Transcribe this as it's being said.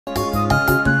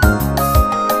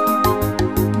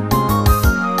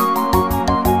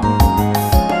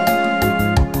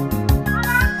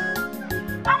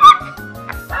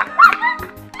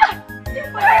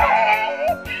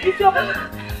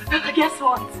guess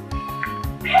what?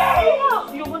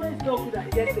 Your mother is not good at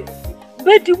guessing.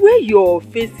 But the way your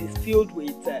face is filled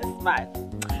with smile,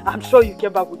 I'm sure you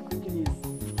came back with good news.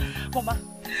 Mama,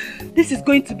 this is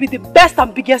going to be the best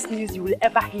and biggest news you will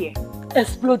ever hear.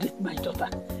 Explode with my daughter.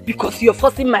 Because you're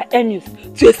forcing my enemies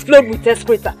to explode with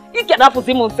excreta. You can have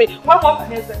him and say, Mama,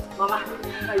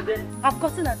 I've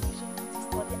gotten admission to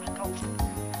study accounting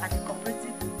at the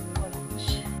cooperative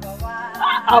college.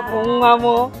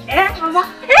 Mama. Mama.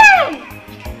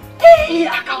 Hey,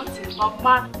 accounting,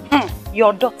 Mama.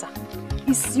 Your daughter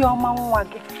is your mama.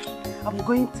 I'm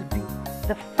going to be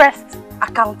the first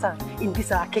accountant in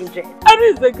this kindred. Hey,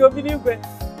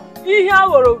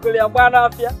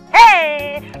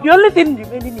 the only thing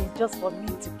remaining is just for me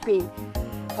to pay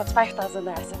for 5,000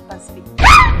 acceptance fee.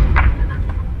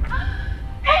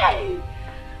 Hey!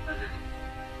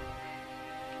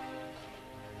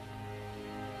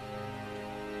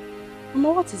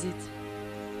 Mama, what is it?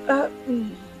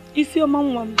 It's your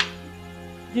mom.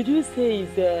 Did you say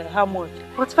it's how much?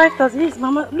 What 5,000? Yes,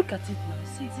 Mama. Look at it now.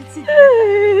 See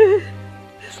it.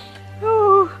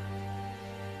 Oh.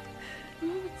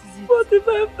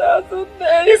 45,000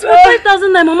 naira. It's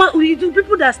 45,000 naira, Mama. We do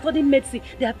people that study medicine.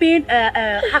 They are paying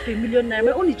 500,000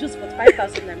 naira. Only just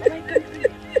 45,000 naira.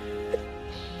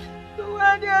 Mama, I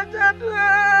can't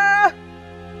pay.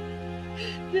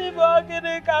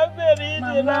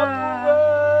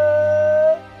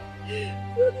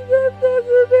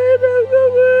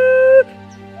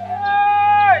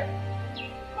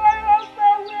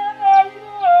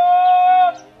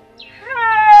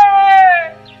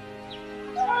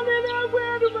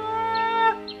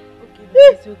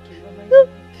 It's okay,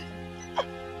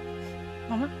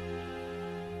 Mama.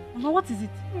 Mama, what is it?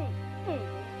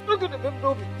 Look at the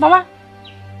baby. Mama.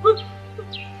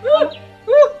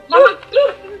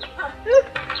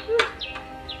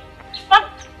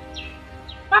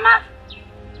 Mama.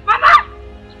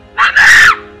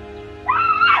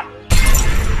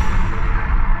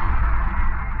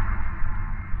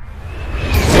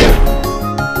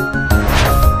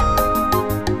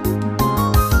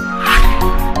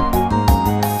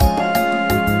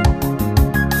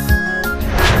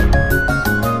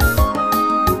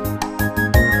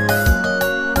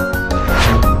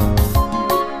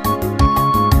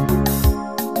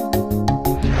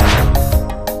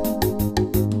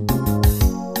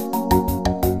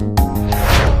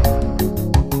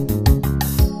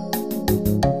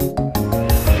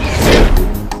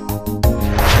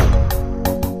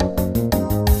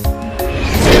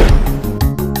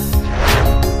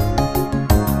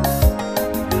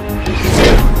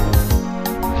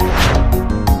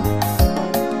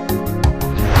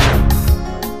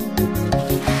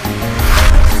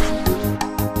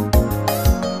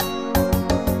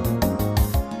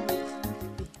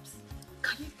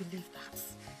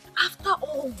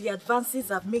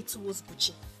 Advances I've made towards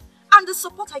Buchi and the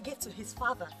support I gave to his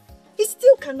father, he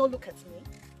still cannot look at me.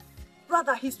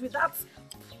 Rather, he's with that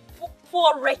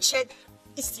poor wretched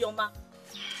Isioma.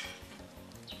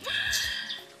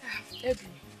 Ebi,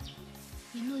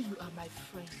 you know you are my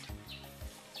friend.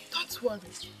 Don't worry.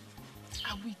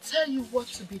 I will tell you what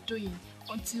to be doing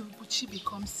until Buchi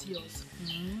becomes yours.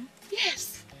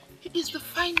 Yes, he is the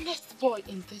finest boy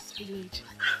in this village.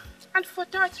 And for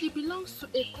that, he belongs to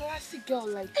a classy girl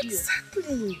like you.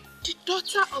 Exactly. The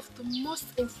daughter of the most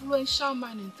influential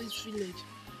man in this village.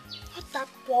 Not that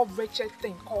poor wretched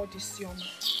thing called Isioma.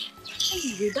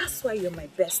 Anyway, that's why you're my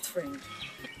best friend.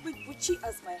 With Buchi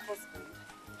as my husband,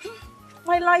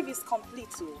 my life is complete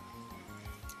too.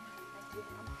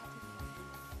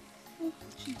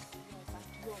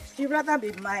 You'd rather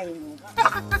be mine.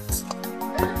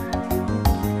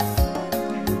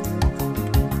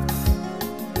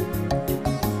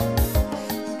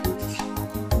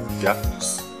 Yeah.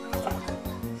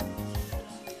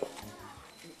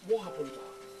 What happened?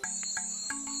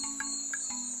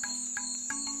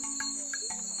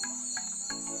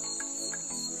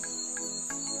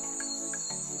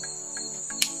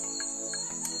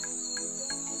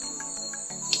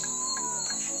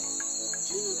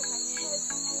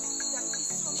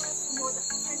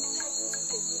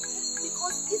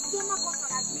 Isioma got an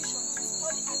admission to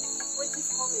study at the cooperative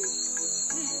college.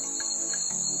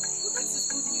 Well, that is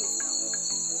good news now.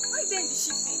 Why then did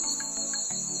she faint?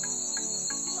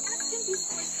 You are asking this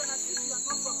question as if you are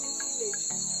not from this village.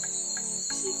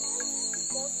 She fainted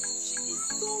because she is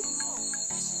so poor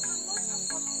that she cannot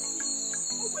afford to feed.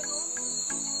 Oh, well,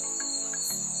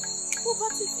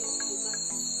 poverty is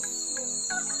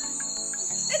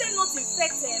let them not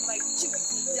infect my children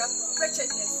with their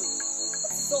wretchedness.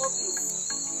 What is all this?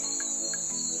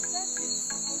 That is,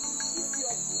 if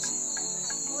your Buchi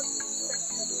has not been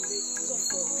infected already,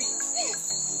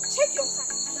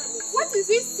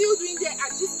 still still doing there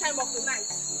at this time of the night?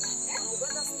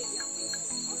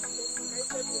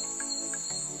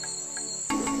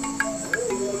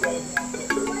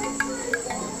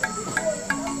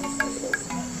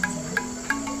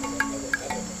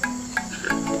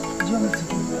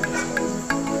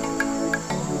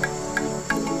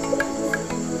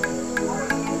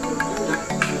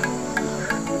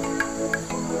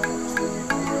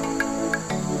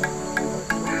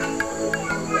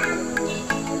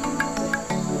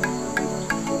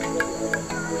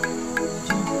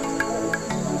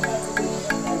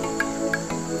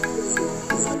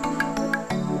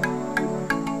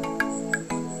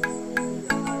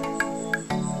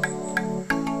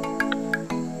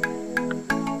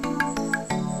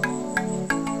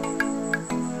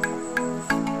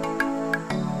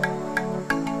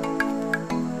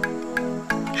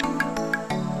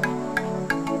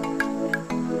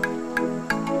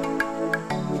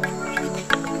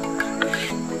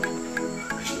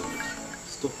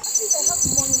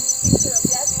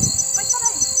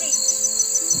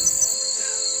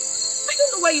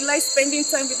 Spending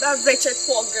time with that wretched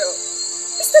poor girl.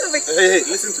 Instead of Hey,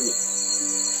 listen to me.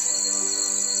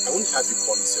 I won't have you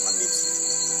call Isioma names.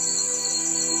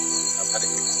 I've had a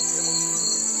hectic day.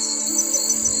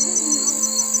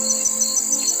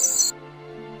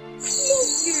 I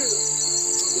love you.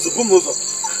 There's a boom nose up.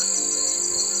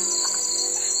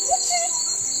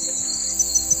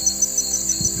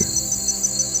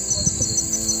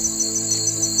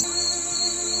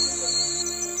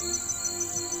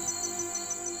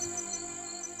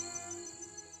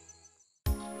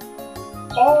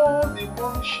 All the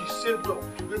money she saved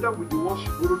up, together with the one she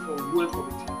borrowed from the UN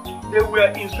committee, they were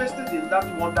invested in that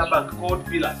wonder bank called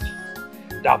Village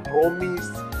that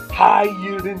promised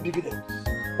high-yielding dividends,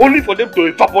 only for them to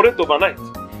evaporate overnight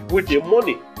with the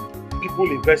money people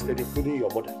invested, including your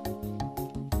mother.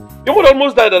 Your mother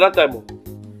almost died at that time.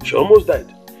 She almost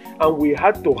died. And we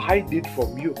had to hide it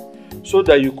from you so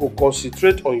that you could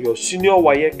concentrate on your senior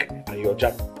WAEC and your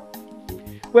JAM.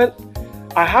 Well,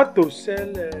 I had to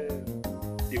sell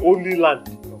the only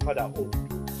land your father owned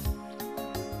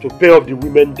to pay off the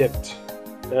women debt,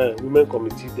 women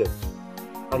committee debt.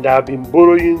 And I have been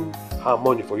borrowing her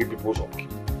money for you people's upkeep.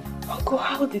 Uncle,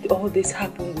 how did all this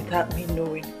happen without me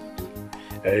knowing?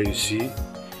 You see,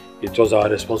 it was our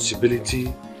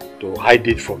responsibility to hide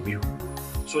it from you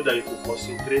so that you could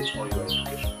concentrate on your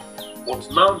education. But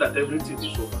now that everything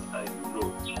is over and you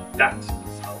know, that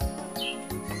is how.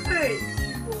 Hey,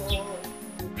 God.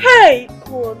 Hey,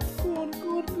 God.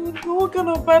 What kind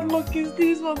of bad luck is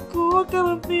this, Uncle? What kind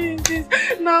of thing is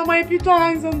this? Now my future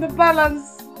hangs on the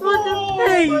balance. Oh,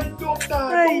 hey. My daughter,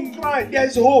 don't cry. There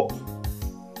is hope.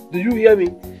 Do you hear me?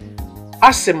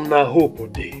 Asim na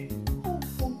hope day. Oh,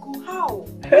 Uncle, how?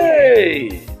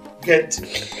 Hey, get.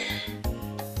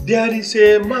 There is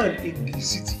a man in the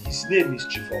city. His name is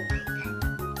Chief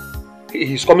Oganga.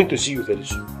 He's coming to see you very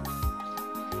soon.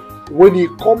 When he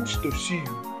comes to see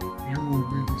you, you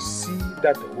will see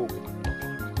that hope.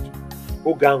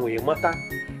 Oganga, no matter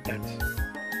that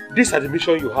this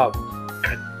admission you have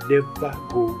can never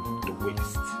go to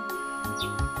waste.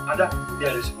 Ada,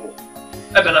 there is more.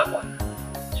 There is more.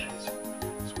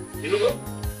 You know what?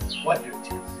 What do you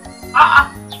think?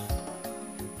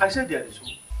 I said there is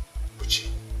more. Uchi,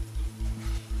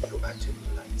 you are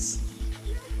telling lies.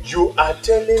 You are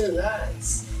telling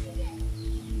lies.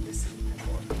 Listen, my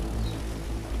boy.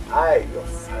 I, your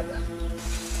father,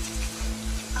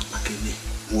 Amakene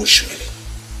Moshwele,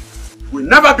 will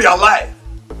never be alive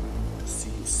to see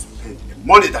you spend the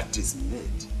money that is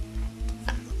made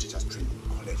from your teacher's training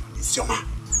college in Isioma.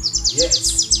 Yes,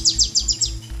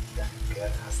 that girl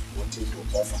has nothing to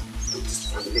offer to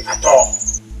this family at all.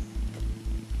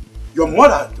 Your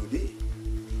mother today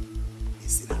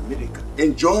is in America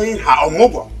enjoying her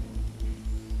omobo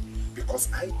because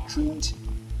I trained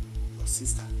your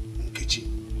sister Nkechi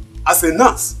as a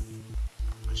nurse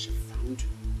and she found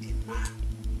a man,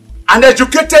 an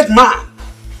educated man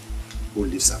who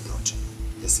lives abroad.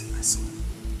 Listen, my son,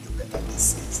 you better be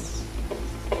safe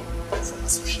from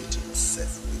associating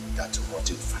yourself with that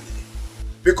rotten family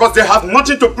because they have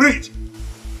nothing to breed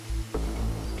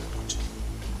but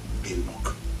ill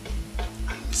luck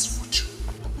and misfortune.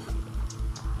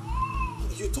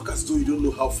 You talk as though you don't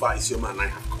know how far Isioma and I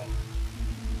have come.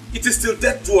 It is still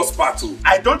death to us part two.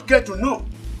 I don't care to know.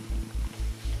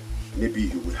 Maybe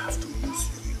you will have to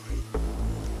use your urine.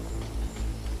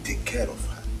 Take care of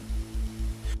her.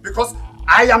 Because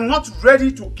I am not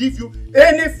ready to give you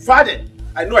any father.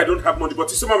 I know I don't have money, but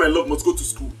Isioma, my love, must go to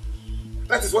school.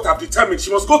 That is what I've determined.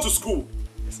 She must go to school.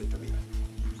 Listen to me.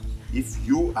 If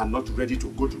you are not ready to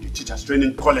go to the teacher's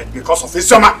training college because of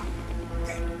Isioma,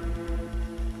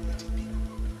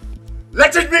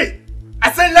 Let it be! I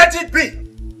said let it be!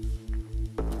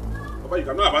 Papa, you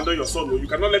cannot abandon your son. No? You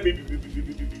cannot let me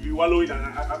be wallowing.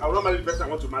 I will not marry the person I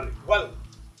want to marry. Wallow.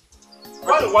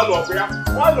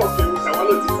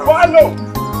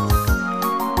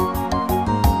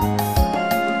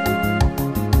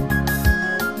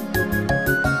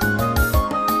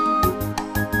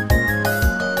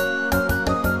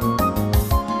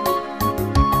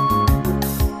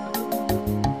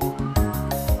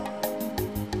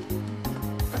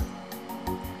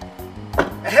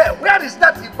 Where is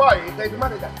that boy, the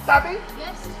manager? Sabi?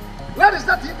 Yes. Where is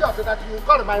that idiot that you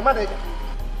call my manager?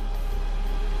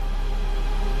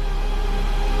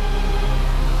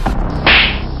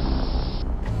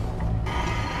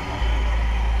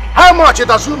 How much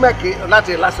does you make it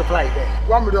that last supply there?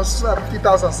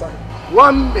 1,650,000, sir.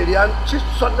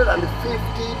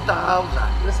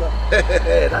 1,650,000. Yes, sir.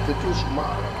 That is too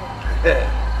small.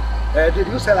 Did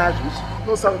you sell houses?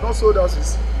 No, sir, we don't sold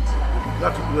houses.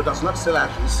 You does not sell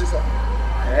houses. Yes, sir.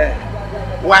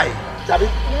 Why? Sabi?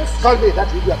 Yes. Call me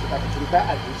that idiot that is repair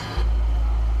houses.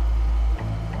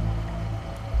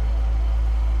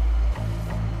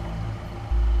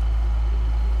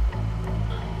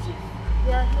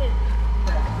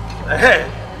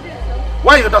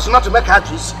 Why you does not make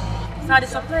houses? Sir, the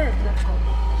supplier is not coming.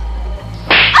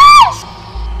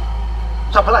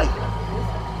 Supply.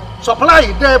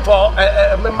 Supply there for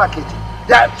market.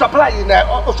 Yeah, supply in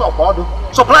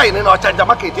supply in Ochanja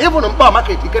market. Even in bar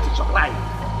market, you get it supply.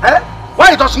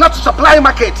 Why does not supply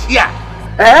market here?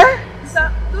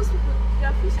 Sir, those people,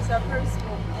 their fishes are very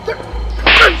small.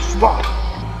 Very small.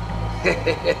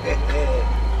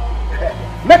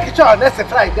 Make sure next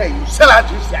Friday you sell out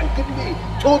this and give me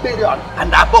 2 million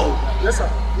and above. Yes, sir.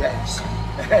 Yes.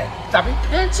 Sabi?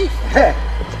 Chief.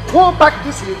 Go back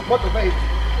this motor vehicle.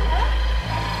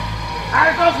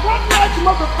 I does not like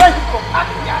motor vehicle back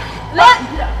here.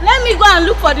 Let me go and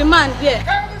look for the man there.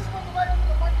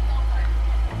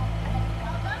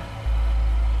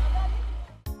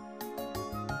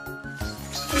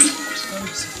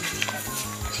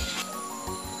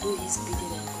 Do his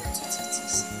bidding and go to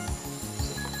cities.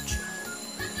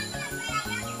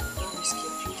 Don't risk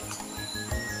your future.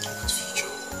 What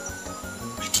future?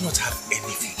 I do not have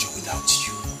any future without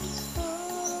you.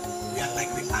 We are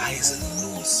like the eyes and the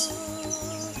nose.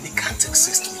 They can't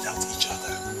exist without each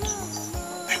other.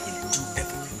 I will do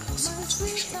everything possible to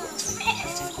make sure you're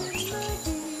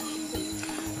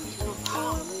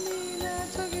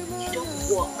You don't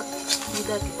walk,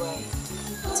 neither do I.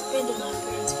 Depend on our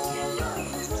parents for their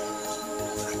love.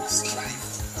 This life.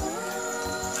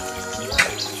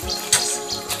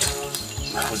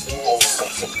 I will do all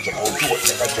sorts of jobs. I will do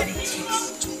whatever job it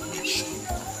takes to make sure you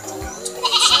work out.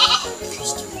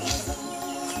 Trust me.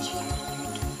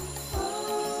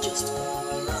 Just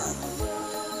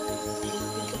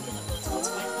you've been talking about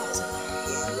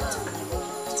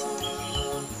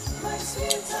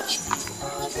 45,000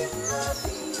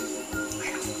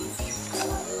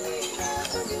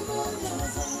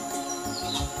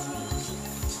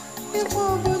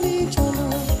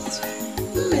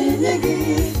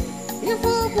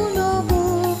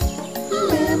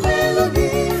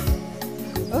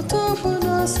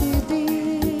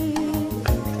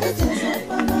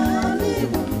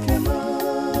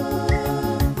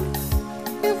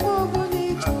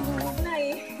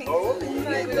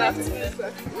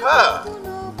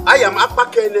 I am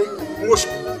Apakene Mushu.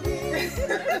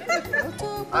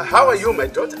 How are you, my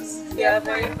daughters? Yeah,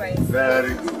 very fine.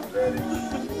 Very good, very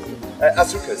good.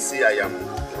 As you can see, I am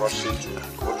rushing to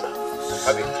Kotra. I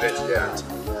have a great day and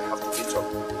I have to meet up.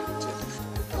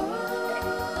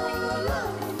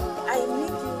 I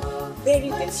make you very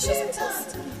delicious toast.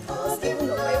 I was even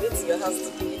on my way to your house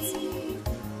to give it to you.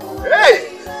 Hey!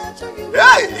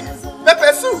 Hey!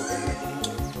 Pepper soup!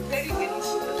 Very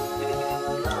delicious.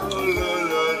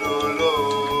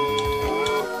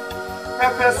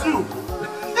 Pepper soup!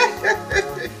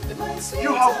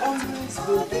 You have always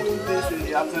been doing this in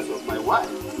the absence of my wife.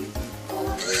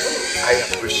 I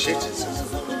appreciate it.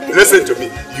 Listen to me,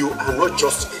 you are not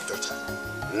just a daughter.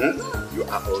 You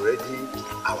are already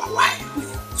our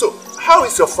wife. So, how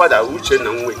is your father, Uche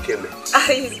Namwekeme?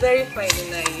 He's very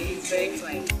fine, Nai. He's very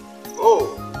fine.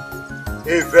 Oh,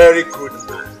 a very good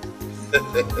man.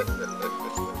 Thank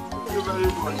you very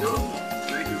much.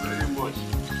 Thank you very much.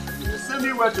 Send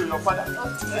me word to your father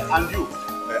and you.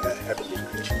 You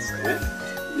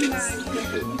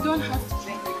don't have to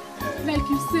thank her. Like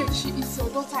you said, she is your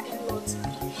daughter-in-law.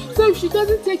 So if she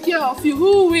doesn't take care of you,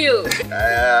 who will?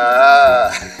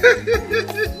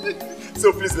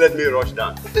 So please let me rush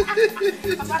down.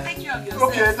 Papa, take care of yourself.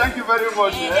 Okay, thank you very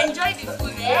much. Enjoy the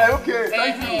food, okay,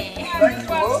 thank you. Thank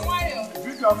you.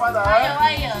 your father.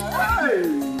 Why? Hey,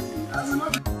 I will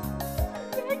not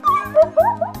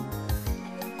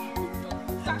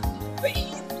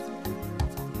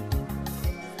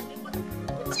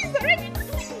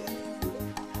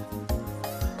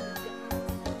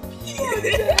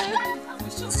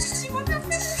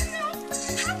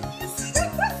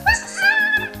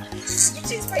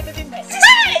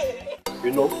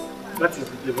You know, that is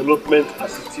the development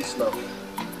as it is now.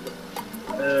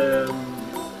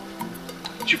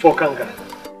 Chifokanga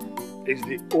is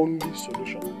the only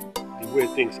solution the way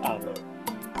things are now.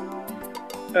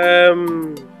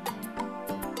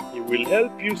 He will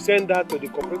help you send her to the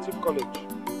cooperative college.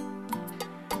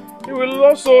 He will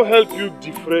also help you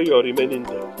defray your remaining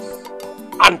debts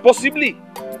and possibly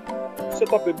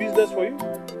set up a business for you.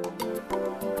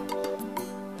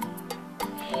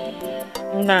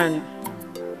 Nana,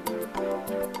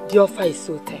 the offer is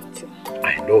so tempting.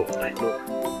 I know.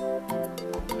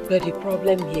 But the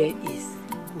problem here is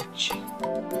Puchi.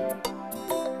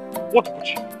 What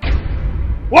Puchi?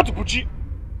 What Puchi?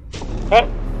 Huh?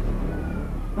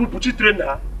 Will Puchi train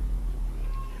her?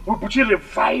 Will Puchi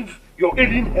revive your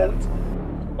ailing health?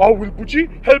 Or will Puchi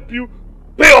help you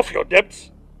pay off your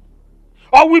debts?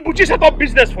 Or will Puchi set up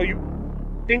business for you?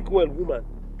 Think well, woman.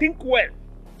 Think well.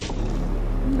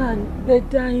 Nan,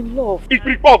 but they're in love.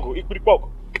 Ikpiripogo.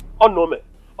 Unknown.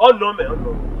 No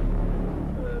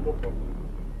problem.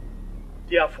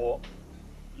 Therefore,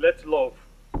 let love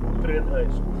train her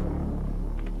in school for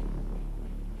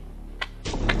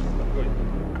me.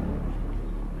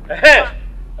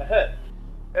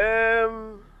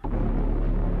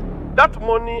 That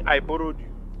money I borrowed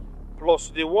you, plus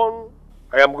the one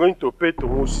I am going to pay to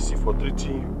Mosisi for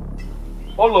treating you,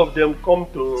 all of them come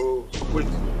to... Wait,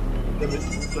 let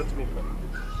me come.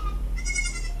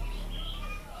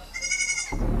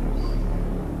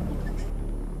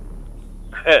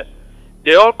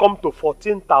 They all come to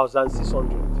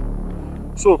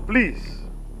 14,600. So please,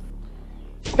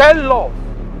 tell love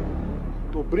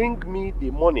to bring me the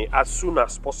money as soon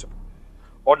as possible.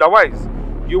 Otherwise,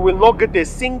 you will not get a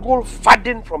single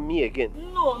farthing from me again.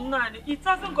 No, Nani, it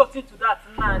hasn't gotten to that,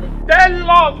 Nani. Tell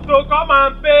love to come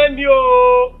and pay me,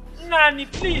 oh! Nani,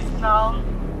 please now.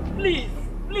 Please,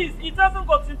 it hasn't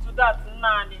gotten to that,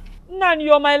 Nani. Nani,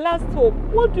 you're my last hope.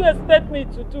 What do you expect me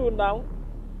to do now?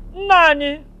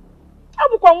 Nani,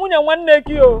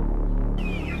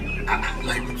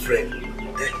 My good friend,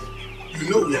 you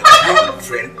know we have been good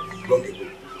friends long ago.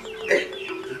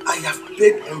 I have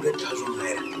paid 100,000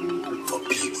 naira for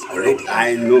pigs already.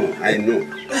 I know.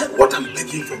 What I'm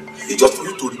begging for is just for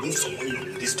you to remove some money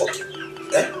from this talking.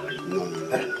 No,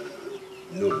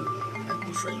 my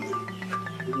good friend, no.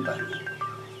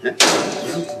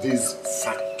 Look at these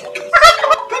fat talkers.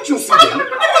 Can't you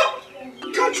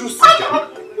see them?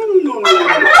 No.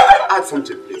 Add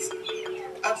something, please.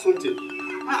 Add something.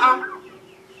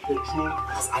 Petrol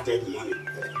has added money.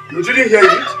 You didn't hear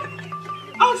it?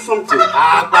 Add something.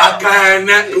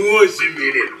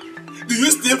 Do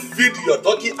you still feed your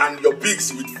turkey and your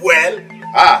pigs with fuel?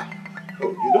 Oh,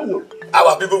 you don't know.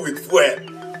 Our people with fuel.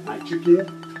 My chicken,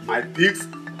 my pigs,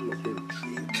 all of them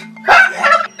drink.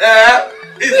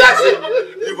 Is that it?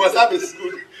 You must have a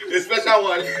special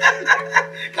one.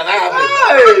 Can I have it?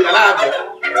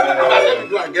 Let me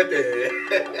go and get the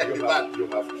bag. You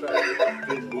have tried.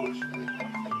 Very much.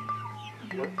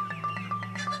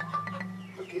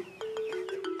 Okay.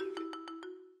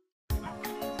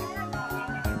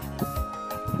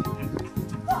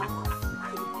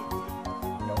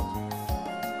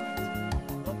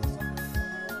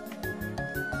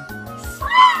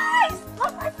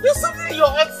 You're something you're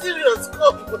not serious.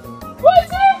 Come. What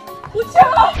is it? What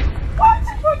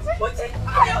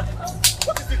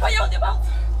are you on about?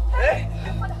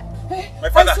 My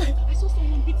father. I saw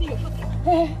someone beating your father.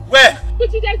 Where?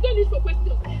 But there's no need for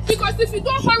question. Because if you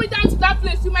don't hurry down to that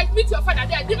place, you might meet your father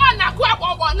there. The man now go up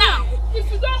now. If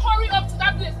you don't hurry up to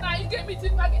that place now, you get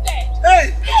meeting Maggie there.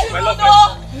 Hey! My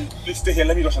love, please stay here.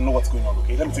 Let me just know what's going on,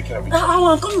 okay? Let me take care of it.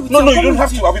 I'm coming with you. No, you don't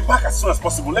have to. I'll be back as soon as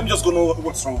possible. Let me just go know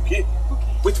what's wrong, okay?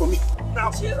 Wait for me.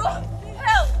 Now. Chiro,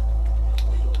 help!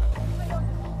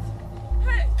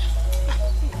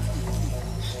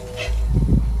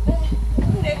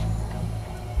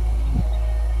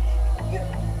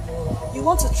 You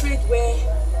want to trade where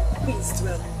queens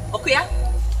dwell, okay?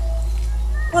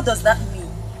 What does that mean?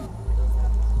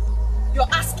 You're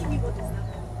asking me what does that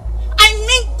mean? I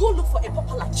mean go look for a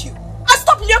papa like you and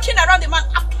stop lurking around a man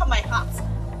after my heart.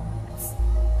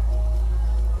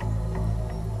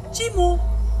 Chimo,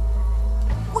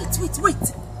 wait.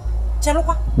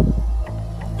 Charokwa,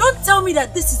 don't tell me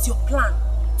that this is your plan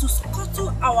to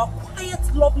scuttle our quiet,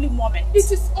 lovely moment.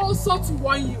 It is also to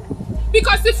warn you.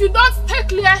 Because if you don't stay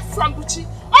clear from Buchi,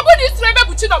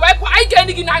 Buchi no way I get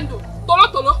any nando.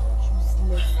 Tolo.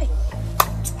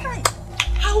 Hi.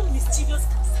 How mischievous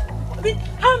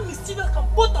how mischievous can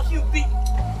both of you be?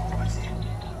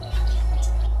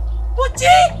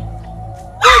 Buchi!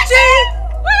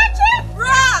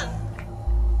 Run!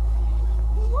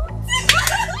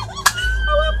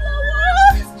 Our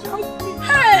flowers!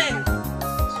 Hey!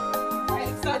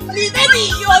 Exactly. Baby,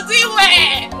 you are doing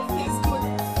well!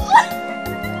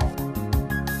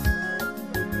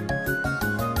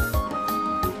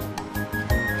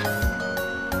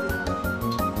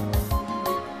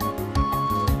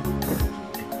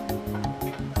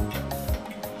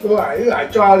 So I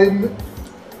told him,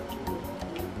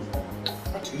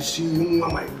 what you see,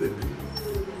 my baby,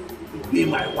 be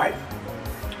my wife.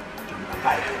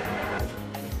 Bye.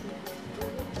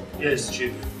 Yes,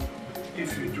 Chief.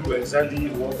 If you do exactly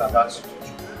what I'm asked you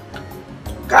to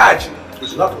do. Catch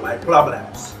is not my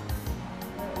problems.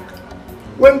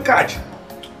 When Catch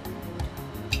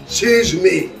sees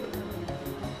me,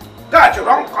 Catch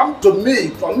don't come to me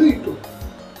for me to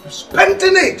spend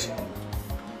in it.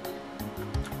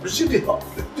 You see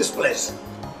this place?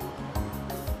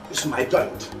 It's my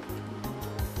joint.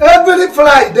 Every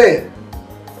Friday,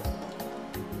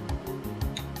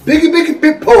 big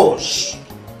peoples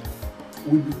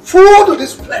will be full to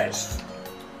this place,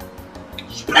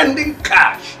 spending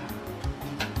cash.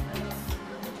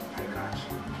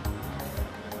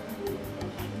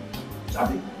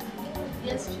 Sabi?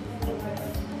 Yes, Chief.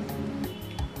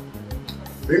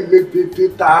 Bring me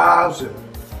 50,000.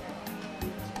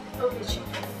 Okay, Chief.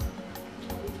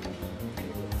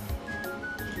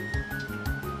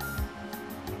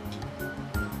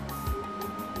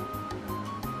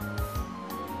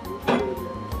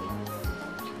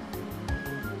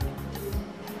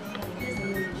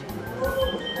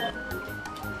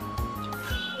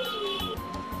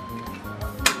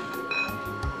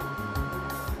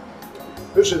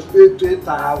 This is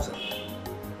 50,000.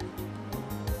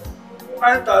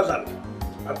 5,000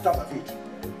 on top of it.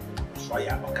 So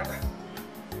yeah, okay.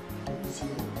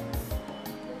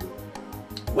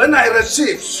 When I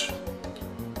receive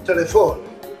telephone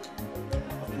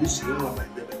of this young my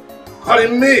baby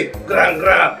calling me grand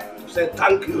to say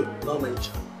thank you, no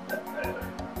mention,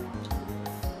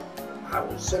 I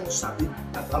will send Sabi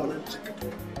a permanent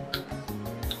secretary.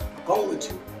 Come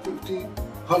with 50,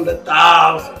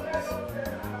 100,000.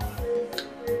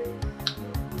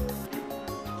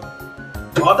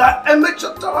 Other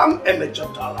amateur talam.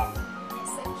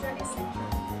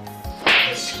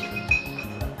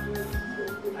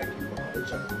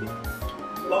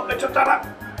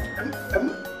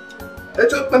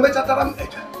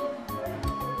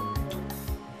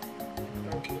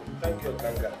 Thank you,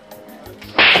 Ganga.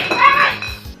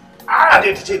 I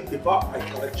did it before I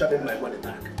collected my money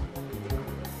back.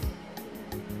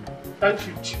 Thank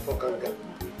you, Chief Ganga.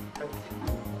 Thank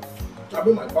you. I'll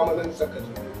be my permanent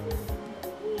secretary.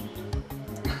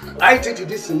 Write it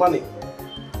this money.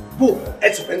 Book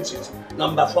expenses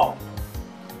number 4.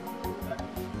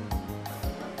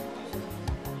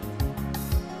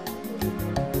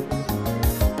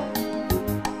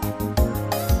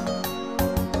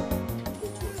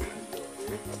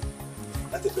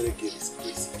 That very girl is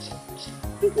crazy.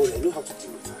 Don't worry, I know how to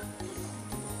deal with her.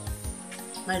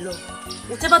 My lord,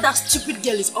 whatever that stupid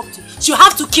girl is up to, she'll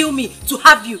have to kill me to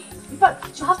have you. In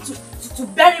fact, she'll have to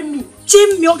bury me.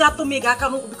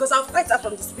 Because I'll fight her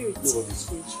from the spirit. Nobody's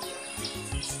going to.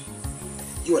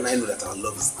 You and I know that our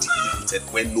love is deeply rooted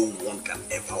where no one can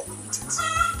ever uproot it.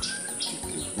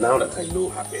 Now that I know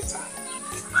her better,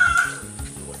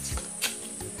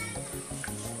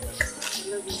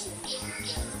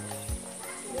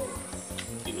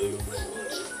 you know you're very well.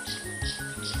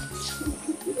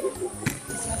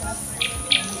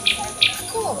 Of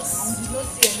course. I did not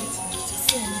see anything.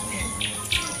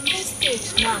 Next stage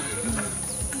now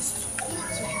is to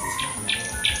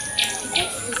go to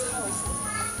his house,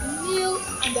 kneel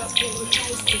and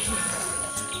apologize to him.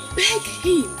 Beg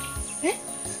him.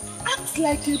 Act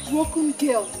like a broken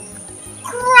girl.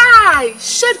 Cry.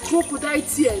 Shed crocodile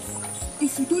tears.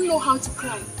 If you don't know how to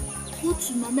cry, go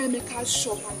to Mama Emeka's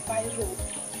shop and buy rope.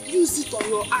 Use it on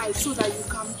your eyes so that you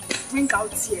can bring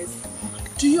out tears.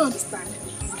 Do you understand?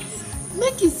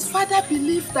 Make his father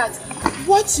believe that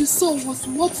what you saw was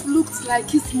what looked like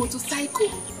his motorcycle.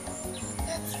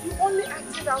 That you only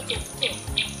acted out of care.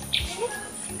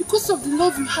 Because of the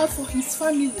love you have for his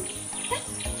family. Do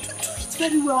it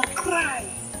very well. Cry.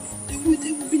 They will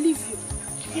believe you.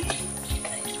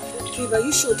 Okay, are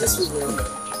you sure this will work?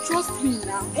 trust me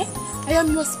now. Eh? I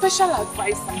am your special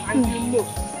advisor and you know.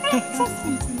 Trust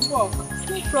me, it will work.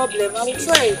 No problem, I will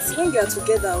try it. When we are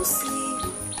together, I'll see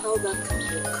how that can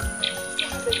work. You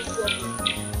don't have any problem.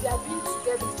 We are being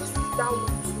together, just sit down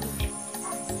with you.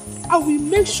 I will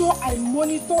make sure I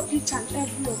monitor each and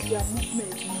every of their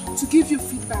movements to give you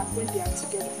feedback when they are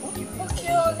together.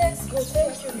 Okay, let's go.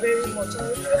 Thank you very much.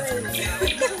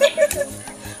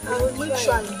 I will make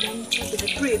sure I monitor the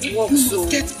pray it works so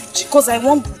because I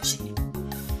want Buchi.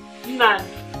 Man,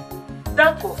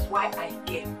 that was why I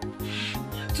came.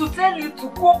 To tell you to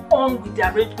go on with the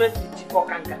arrangement with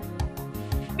Chifokanga.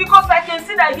 Because I can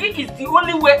see that he is the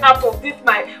only way out of this,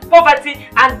 my poverty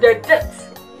and the debt.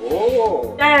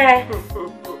 Oh.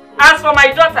 As for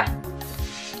my daughter,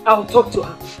 I will talk to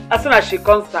her as soon as she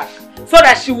comes back, so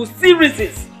that she will see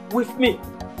reasons with me.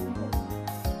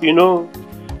 You know,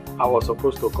 I was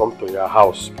supposed to come to your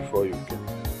house before you came.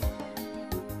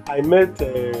 I met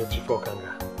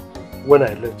Chifokanga when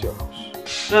I left your house.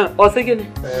 What's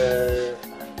again?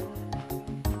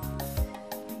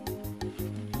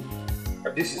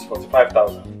 This is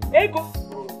 45,000. Ego.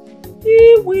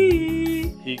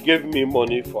 He gave me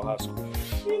money for her school.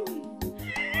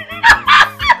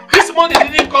 This money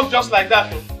didn't come just like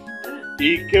that.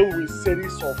 He came with a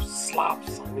series of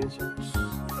slaps and insults.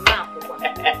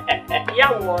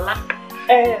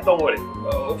 Don't worry.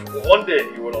 One day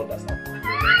you will understand.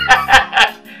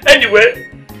 Anyway,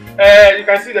 you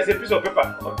can see there's a piece of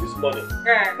paper on this money.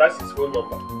 That's his phone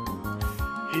number.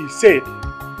 He said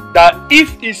that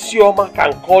if Isioma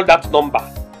can call that number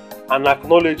and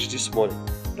acknowledge this money,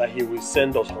 that he will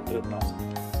send us 100,000.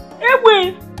 Hey,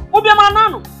 wait.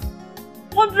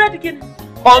 100 again.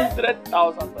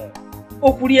 100,000.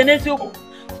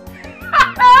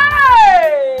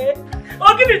 Hey!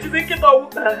 Okay, it is a kid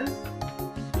of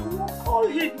you will call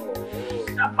him.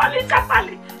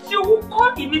 Chapali. You will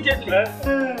call immediately.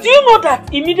 Do you know that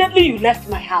immediately you left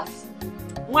my house,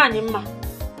 Wanima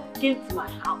came to my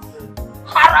house,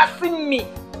 harassing me.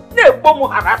 No bomb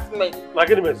harassment. Like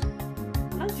any mess.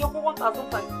 And you go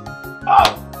 1,500. Oh!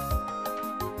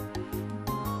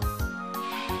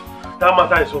 That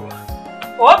matter is over.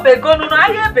 Oh, Bego, no,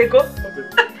 I hear Bego.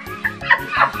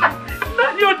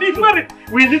 You're different.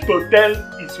 We need to tell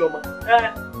Isioma.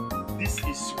 This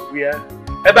is where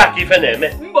Eba Kifeneme.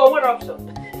 One option.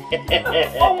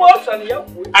 One option, yeah.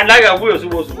 And I will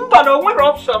supposed to. But no one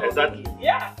option. Exactly.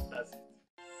 Yeah. That's it.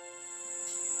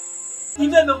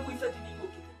 Even though we said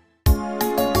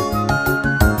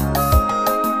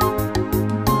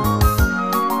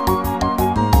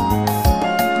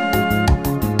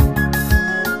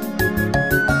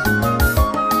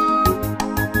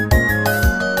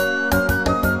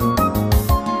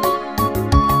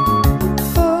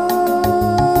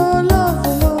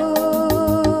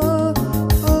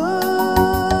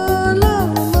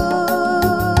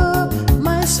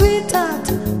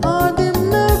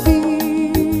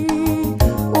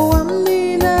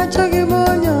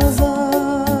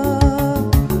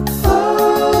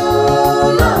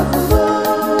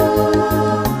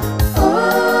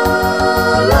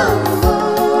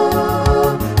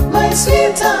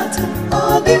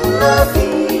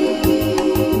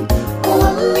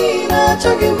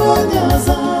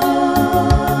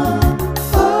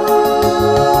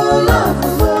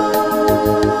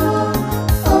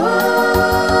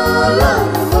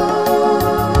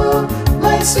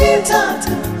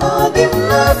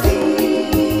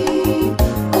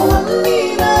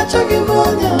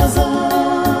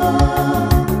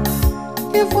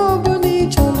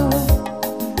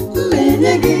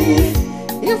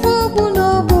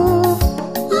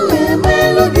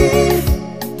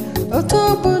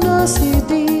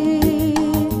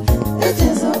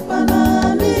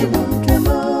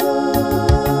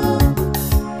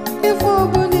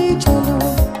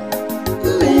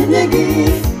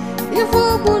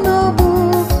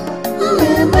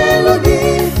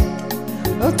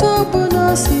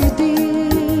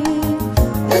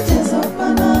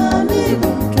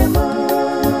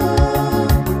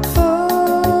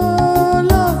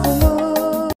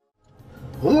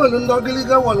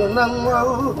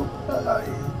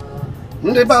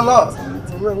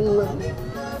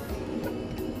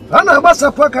Ana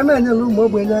basa kwa kana nyelu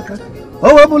mogbenye aka.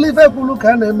 Owe bulive kwulu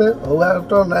ka na-eme owe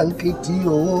atọ na nkịtị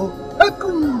owo.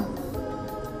 Akum.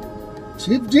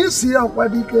 Chief GC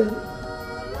akwadike.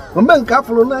 Mgbe nke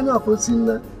afụrụ n'anya ọfụsi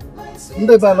nne.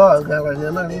 Ndị bala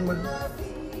ọgaranya na nwa.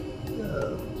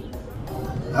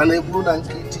 A na-ekwu na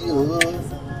nkịtị owo.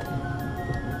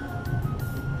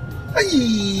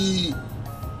 Ayi.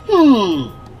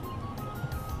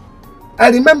 I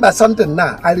remember something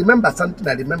now. I remember something.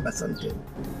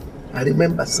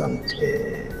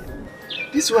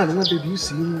 This one, what did you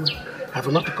see?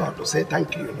 Have not called to say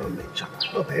thank you, no mention.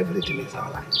 Not everything is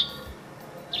alright.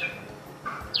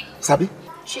 Sabi?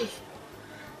 Chief.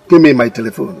 Give me my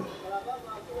telephone.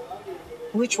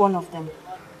 Which one of them?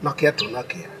 Nokia to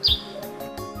Nokia.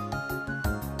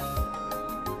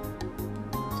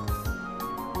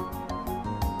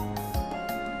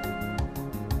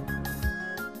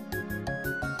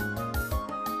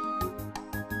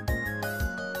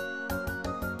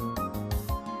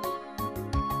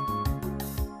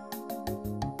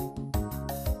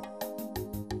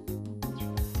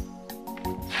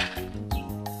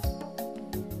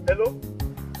 Hello?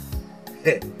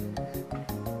 Hey.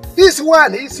 This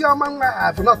one is your man. I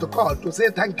have not called to say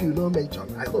thank you, no mention.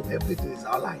 I hope everything is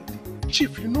alright.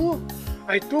 Chief, you know,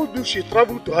 I told you she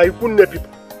traveled to Haikunne people.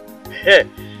 Hey,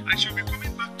 and she'll be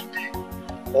coming back today,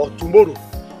 or tomorrow,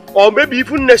 or maybe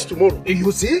even next tomorrow.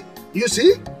 You see? You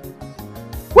see?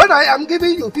 When I am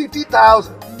giving you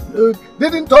 50,000, you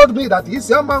didn't told me that his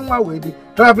young man will be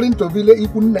traveling to Villa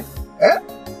Ikunne. Eh?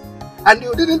 And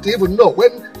you didn't even know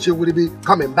when she will be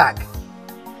coming back.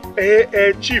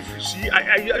 Chief, you see,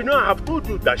 I know I have told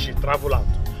you that she traveled out.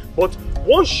 But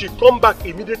once she come back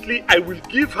immediately, I will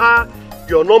give her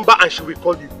your number and she will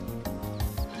call you.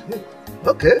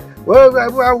 Okay. Well, I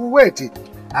will wait.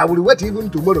 I will wait even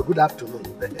tomorrow. Good afternoon.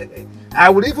 I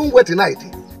will even wait tonight.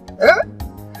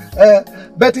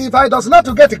 But if I does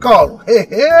not get a call,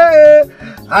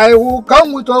 I will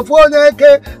come with a phone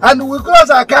and we will close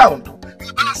the account.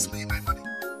 You balance me my money.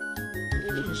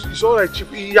 It's all right, Chief.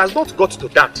 He has not got to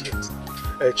that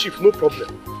yet. Chief, no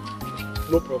problem.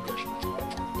 No problem.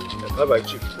 Bye-bye,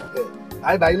 Chief.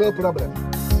 Bye-bye, no problem.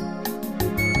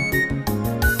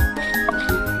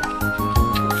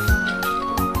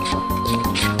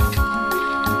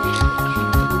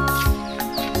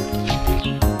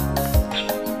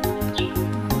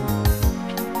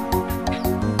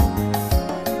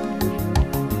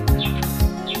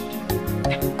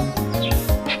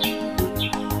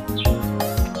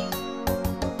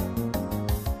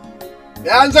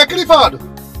 And Clifford,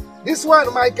 this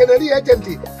one, my canary agent,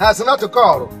 has not to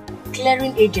call.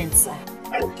 Clearing agent, sir.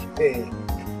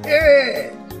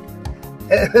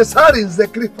 Sorry,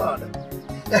 Clifford.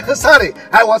 Sorry,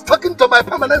 I was talking to my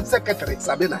permanent secretary,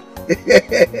 Sabina.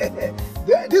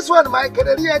 This one, my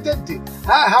canary agent,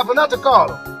 I have not to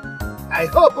call. I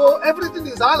hope everything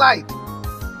is alright.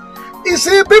 You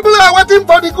see, people are waiting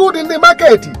for the good in the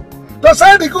market. To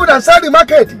sell the good and sell the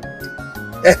market.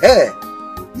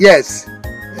 Yes.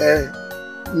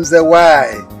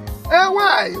 Why?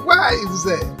 Why is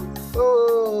that?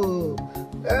 Oh,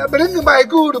 bring my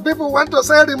good. People want to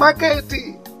sell the market.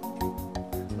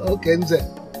 Okay, Nze.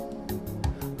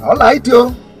 All right,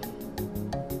 yo.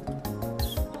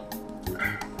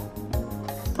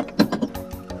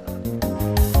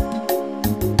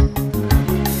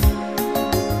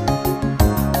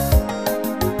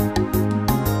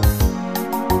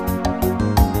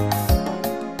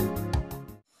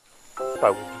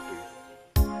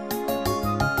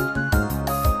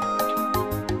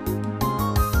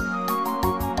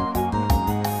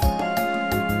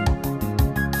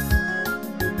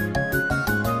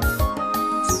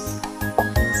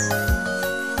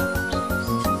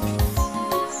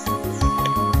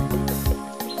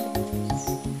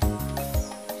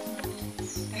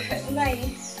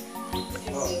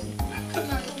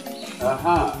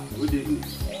 Good evening.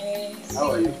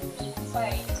 How are you?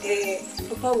 Fine.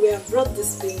 Papa, we have brought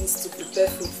these things to prepare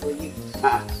food for you.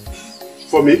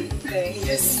 For me?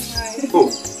 Yes. Oh,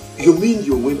 you mean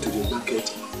you went to the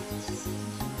market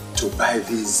to buy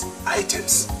these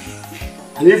items?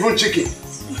 And even chicken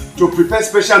to prepare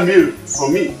special meal for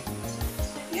me?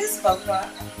 Yes, Papa.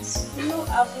 You know,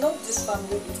 I've loved this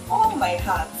family with all my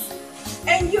heart.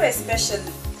 And you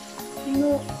especially. You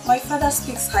know, my father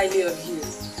speaks highly of you.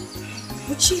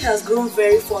 Buchi has grown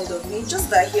very fond of me, just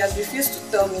that he has refused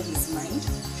to tell me his mind.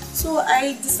 So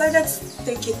I decided to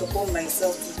take it upon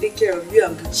myself to take care of you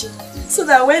and Buchi. So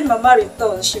that when Mama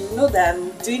returns, she will know that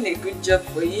I'm doing a good job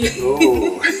for you.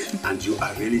 Oh, and you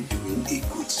are really doing a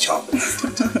good job.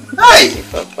 Hey,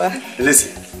 Papa.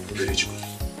 Listen, Berichiko,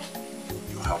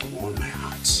 you have won my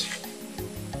heart.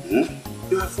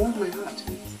 You have won my heart.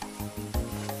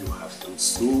 You have done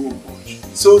so much,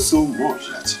 so much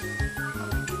that I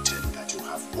want to tell you that you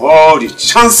have all the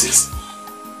chances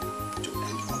to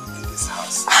end up in this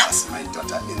house as my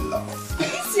daughter-in-law. Are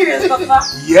you serious, Papa?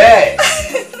 Yes!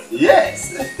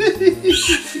 Yes!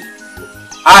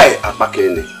 I,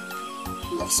 Apakene,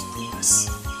 loves progress.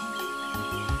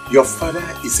 Your father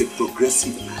is a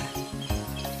progressive man,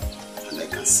 and I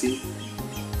can see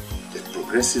the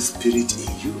progressive spirit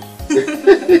in you.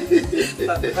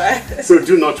 Papa. So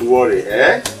do not worry,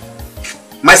 eh?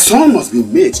 My son must be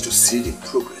made to see the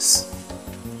progress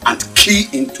and key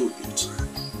into it.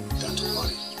 Don't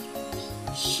worry.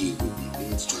 He will be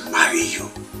made to marry you.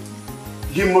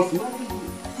 He must marry you.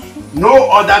 No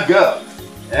other girl.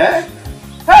 Eh?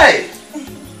 Hey!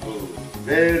 Oh,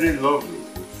 very lovely.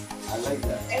 I like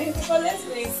that. And Papa, let's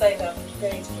go inside. I'm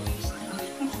preparing for you.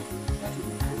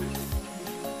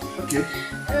 Okay.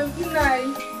 Vinay.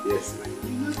 Yes, ma'am.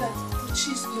 You know that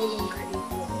Uchi is no longer a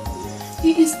boy.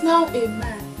 He is now a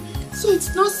man. So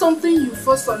it's not something you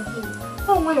force on him.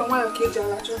 Oh, why you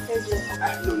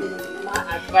No. My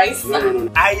advice. No.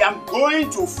 I am going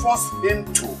to force him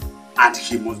to, and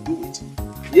he must do it.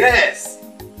 Yes.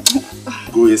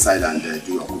 Go inside and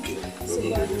do your cooking.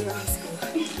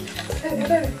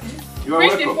 You are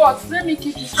bring the welcome. pot. Let me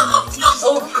keep this one.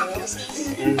 Okay.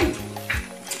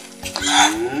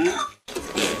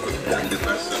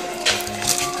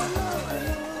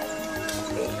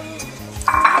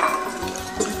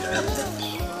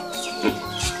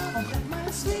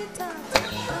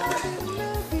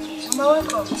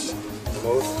 Welcome.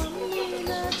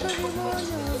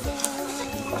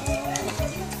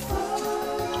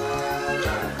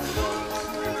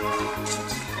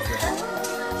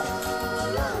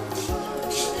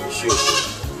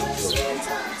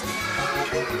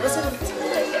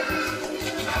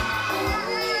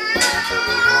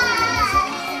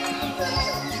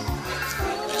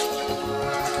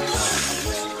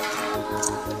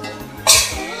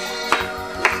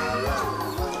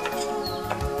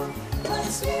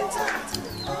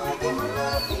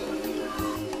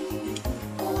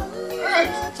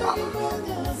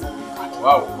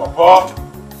 Wow, Papa.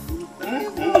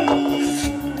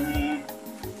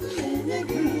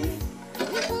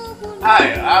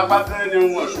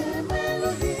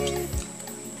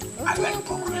 I like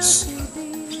progress.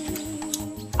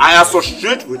 I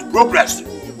associate with progress.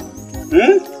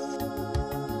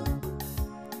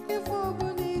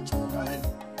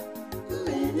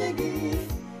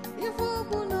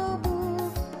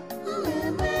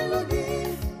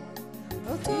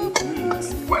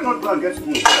 Why not go and get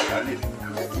food?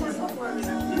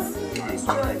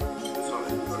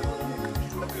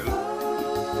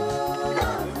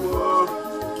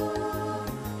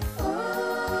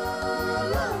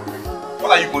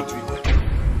 What are you going to eat?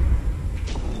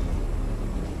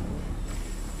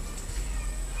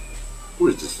 Who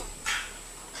is this?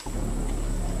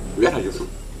 Where are you from?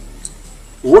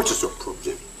 What is your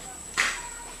problem?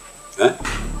 Eh?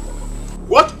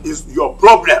 What is your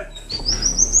problem?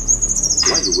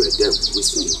 Why you were there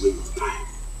wasting away your time?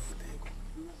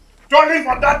 Turning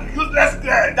for that useless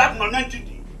girl, that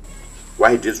non-entity.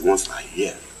 Why these ones are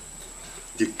here?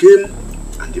 They came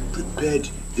and they prepared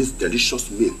this delicious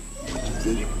meal with a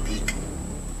very big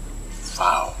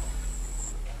fowl.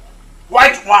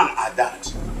 White one at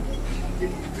that. They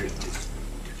prepared this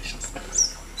delicious meal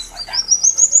for that.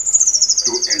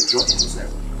 To enjoy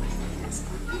yourself.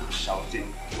 Shouting,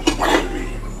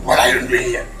 what are you doing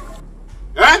here?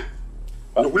 Eh?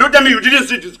 Will you tell me you didn't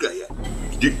see this guy here?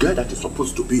 The girl that is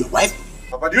supposed to be your wife?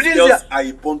 Papa, these girls are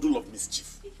a bundle of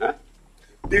mischief. Huh?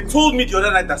 They told me the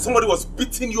other night that somebody was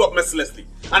beating you up mercilessly.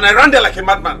 And I ran there like a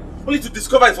madman, only to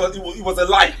discover it was a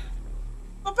lie.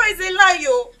 Papa, it's a lie,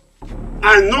 yo.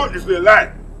 I know it's a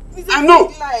lie. It's a big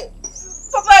lie.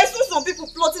 Papa, I saw some people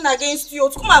plotting against you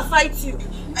to come and fight you.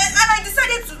 And I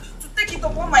decided to take it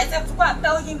upon myself to go and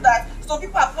tell him that some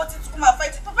people are plotting to come and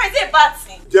fight you. Papa, is it a bad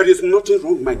thing? There is nothing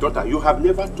wrong, my daughter. You have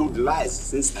never told lies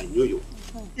since I knew you.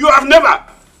 You have never.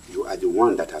 You are the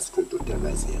one that has come to tell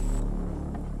lies here.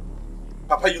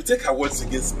 Papa, you take her words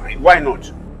against mine. Why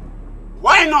not?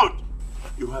 Why not?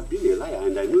 You have been a liar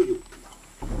and I knew you.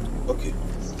 Okay.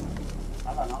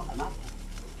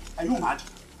 Are you mad?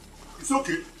 It's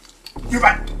okay. Give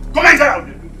back. Come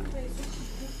inside.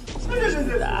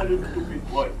 Stupid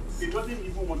boy. He doesn't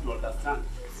even want to understand.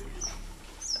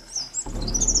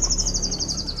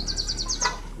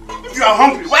 If you are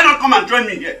hungry, why not come and join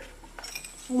me here?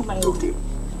 Oh my God. Okay.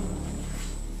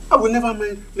 I will never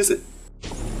mind. Listen.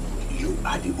 You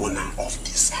are the owner of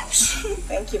this house.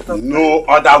 Thank you, Papa. No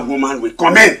other woman will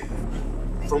come in.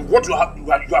 From what you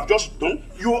have just done,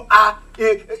 you are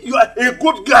a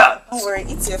good girl. Don't worry,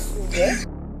 eat your food, eh?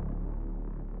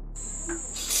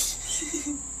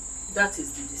 That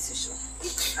is the decision,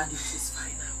 and it is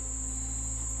final.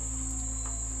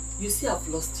 You see, I've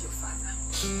lost your father.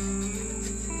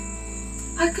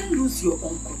 I can't lose your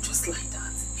uncle just like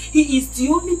that. He is the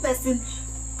only person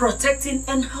protecting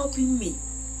and helping me.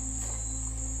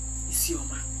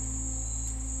 Isioma,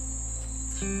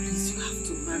 please, you have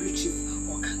to marry Chief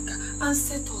Okanga and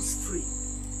set us free.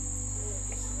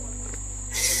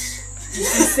 If you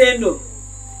say no,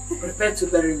 prepare to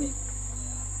bury me.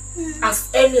 As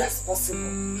early as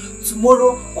possible.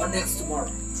 Tomorrow or next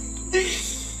tomorrow.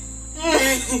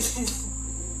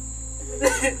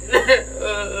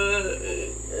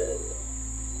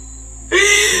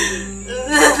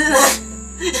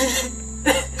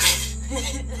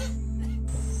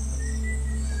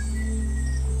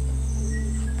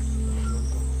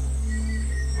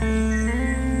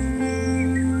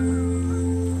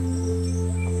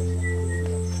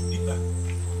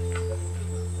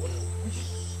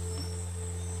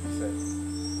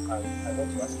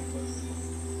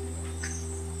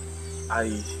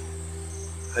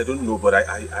 I don't know, but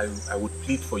I would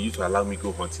plead for you to allow me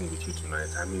go hunting with you tonight.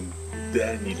 I'm in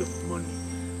dire need of money.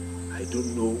 I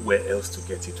don't know where else to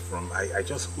get it from. I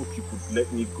just hope you could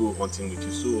let me go hunting with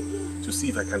you so to see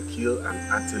if I can kill an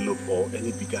antelope or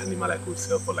any bigger animal I could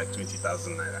sell for like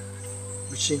 20,000 naira.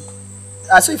 Uchi,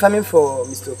 I saw you farming for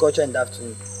Mr. Culture in the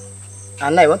afternoon.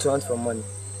 And now you want to hunt for money.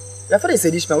 Your father is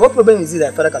a rich man. What problem is it that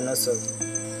your father cannot solve?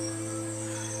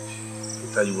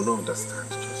 Peter, you will not understand.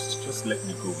 Just let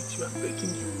me go with you. I'm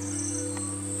begging you.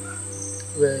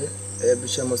 Well,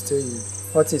 but I must tell you,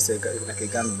 hunting is like a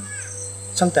gambling.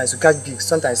 Sometimes you catch big,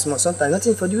 sometimes small, sometimes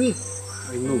nothing for the week.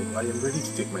 I know. I am ready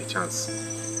to take my chance.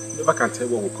 You never can tell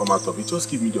what will come out of it. Just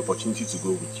give me the opportunity to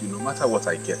go with you. No matter what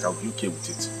I get, I'll be okay with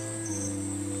it.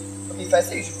 Okay, if I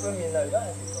say you should pay me now, you don't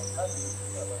have to come.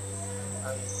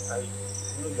 I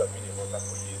know you have been a hunter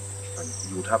for years. And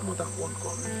you would have more than one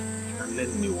gun. You can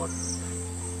lend me one.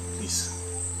 Please.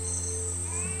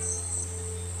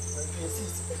 I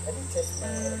didn't test my...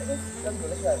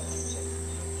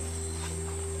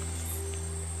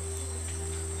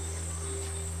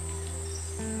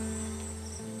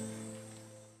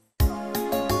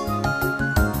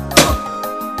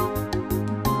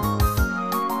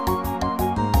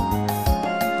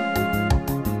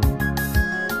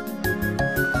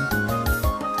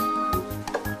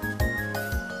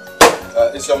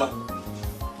 Isioma,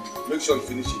 make sure you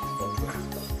finish it.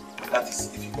 That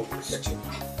is if you go to search it.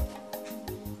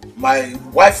 My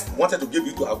wife wanted to give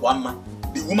you to Agwama,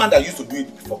 the woman that used to do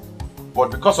it before. But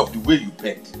because of the way you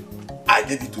paid, I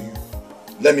gave it to you.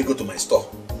 Let me go to my store.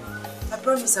 I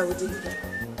promise I will deliver.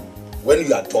 When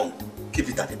you are done, keep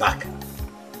it at the back.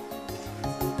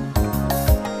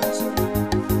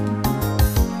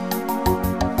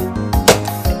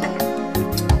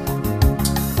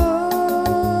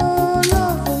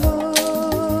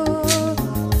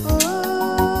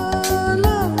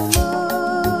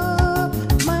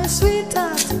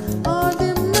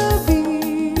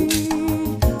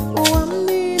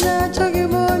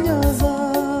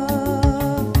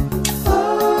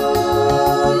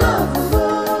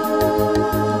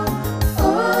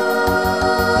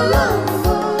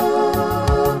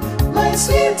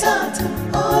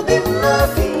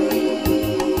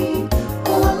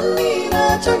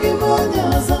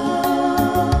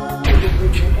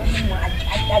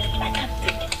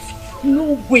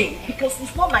 No way, because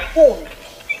it's not my own.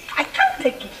 I can't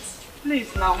take it.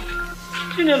 Please now,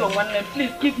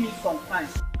 please give me some time.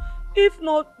 If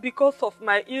not because of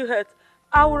my ill health,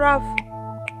 I would have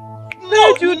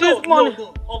paid you this money.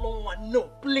 No,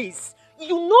 please.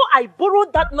 You know I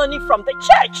borrowed that money from the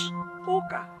church.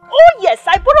 Okay. Oh yes,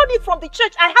 I borrowed it from the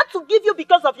church. I had to give you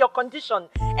because of your condition.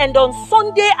 And on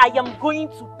Sunday, I am going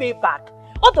to pay back.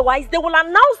 Otherwise, they will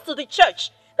announce to the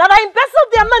church that I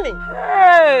embezzled their money.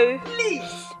 Hey!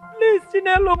 Please! Please,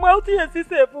 Chinelo, no,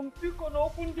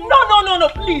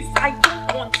 please. I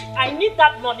don't want it. I need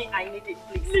that money. I need it,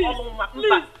 please. Please.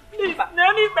 Please,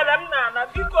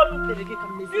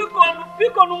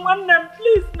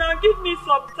 please, now give me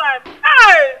some time.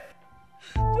 Hey!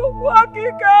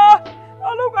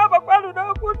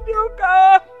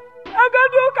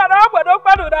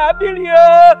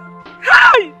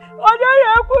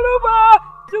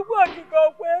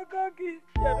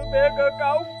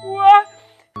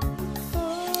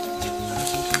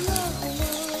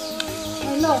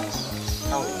 Hello.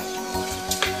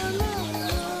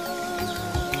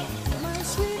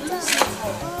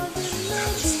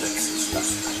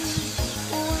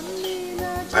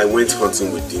 I went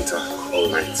hunting with Dinta all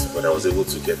night, but I was able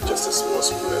to get just a small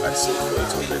squirrel I sold for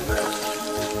 800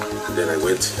 naira. And then I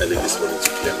went early this morning to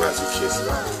clear my chase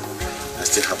around. I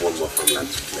still have one more farmland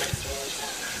to clear.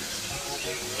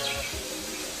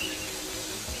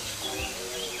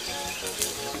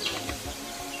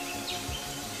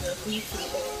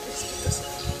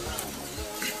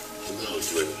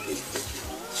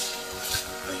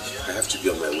 I have to be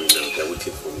on my way now. They're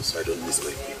waiting for me so I don't miss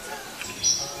my pay.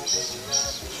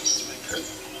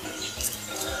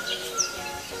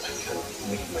 I can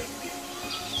make my pay.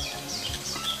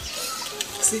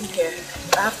 Same here.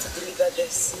 I have to deliver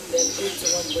this, then go to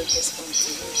one worker's farm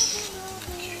to work.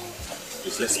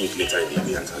 Please let's meet later in the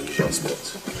evening at our usual spot.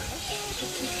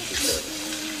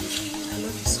 I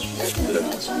love you so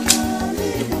much.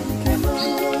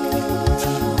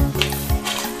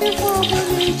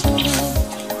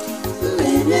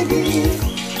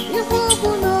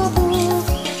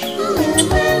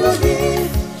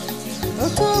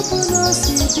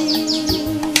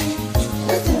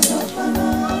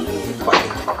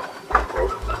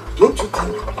 Don't you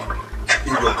think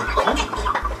it will become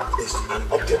an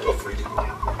object of ridicule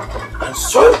and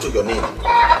soil to your name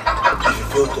if you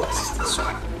fail to assist his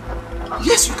son?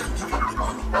 Yes, you can give him the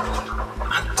money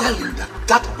and tell him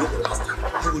that will be the last time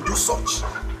he will do such.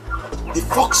 The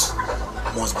fox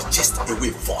must be chased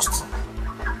away first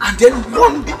and then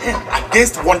run the end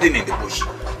against wandering in the bush.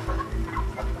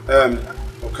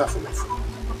 Okafor, my friend,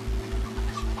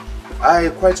 I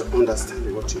quite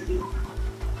understand what you mean.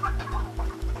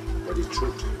 But the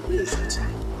truth is that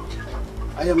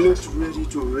I am not ready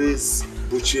to raise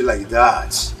Buchi like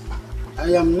that.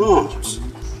 I am not.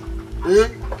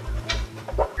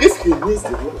 If he needs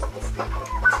the word of God,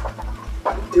 I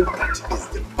think that is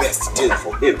the best thing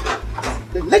for him.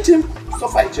 Then let him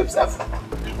suffer it himself.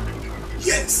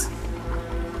 Yes.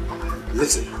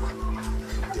 Listen,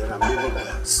 there are many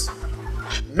girls.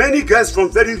 Many girls from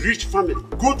very rich family,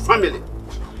 good family.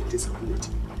 It is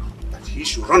ability that he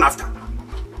should run after.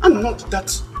 And not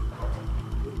that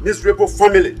miserable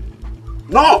family.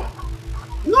 No!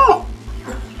 No!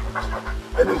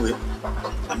 Anyway,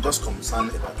 I'm just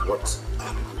concerned about what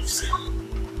our people will say.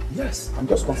 Yes, I'm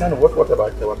just concerned about what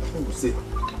our people will say.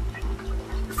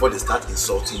 Before they start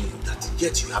insulting you that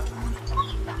yet you have the money.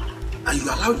 And you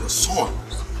allow your son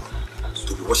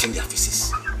to be washing their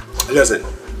faces. Listen,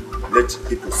 let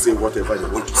people say whatever they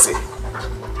want to say.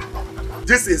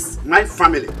 This is my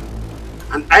family.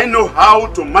 And I know how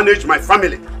to manage my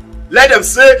family. Let them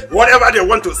say whatever they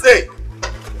want to say.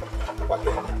 But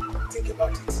then, think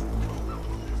about it.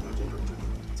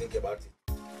 Think about it.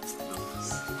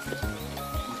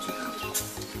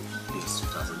 Yes,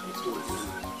 2008 gold.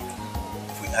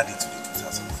 If we add it to the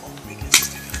 2004 biggest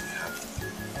stadium we have,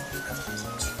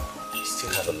 5,000. We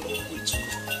still have a long way to go.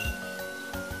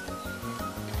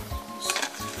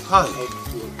 Hi.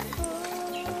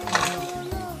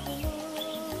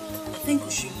 I think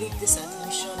we should leave this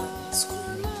admission and school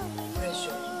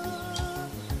pressure.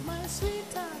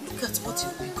 Look at what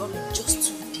you've become in just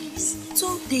 2 days.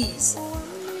 2 days.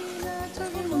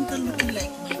 You're no longer looking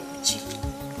like my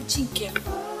Uchi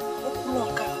Kempo,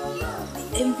 Okulonka, the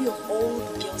envy of all the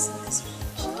girls in this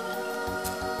village.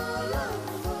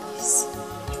 Please,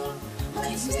 I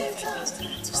can use that 5,000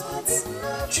 to start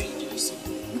trading or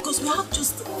something. Because we have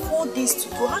just 4 days to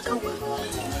go. How can we?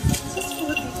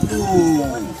 No.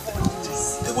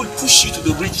 They will push you to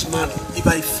the rich man if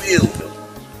I fail.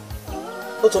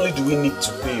 Not only do we need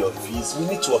to pay your fees, we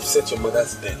need to offset your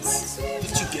mother's debts.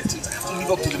 Did you get it? I have to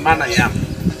live up to the man I am. Don't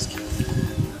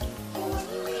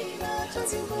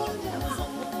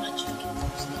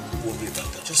worry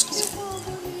about that. Just go.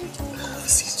 I'll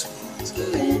see you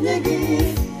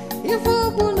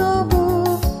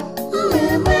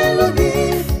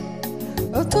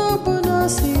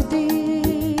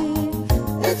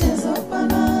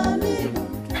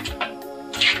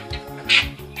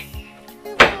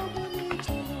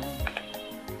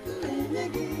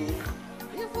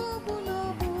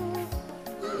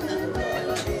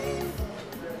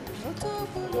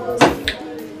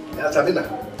Sabina.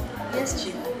 Yes,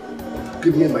 Chief.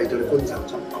 Give me my telephone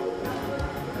Samsung.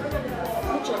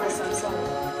 Which one is Samsung?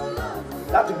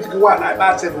 That big one, I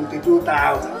bought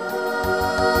 72,000.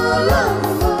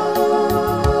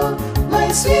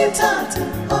 My sweetheart,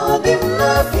 all the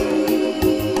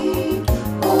loving.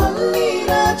 Only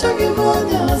that you give on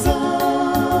your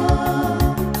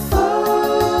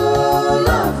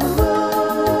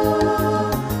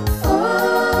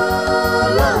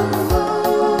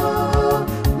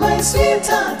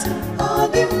sweetheart, all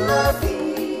the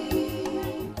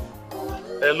loving.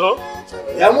 Hello?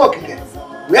 Yeah, I'm working here.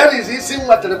 Where is he seeing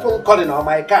my telephone calling on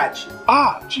my catch?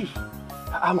 Ah, Chief.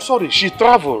 I'm sorry, she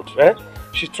traveled.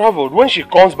 She traveled. When she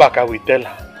comes back, I will tell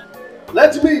her.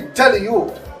 Let me tell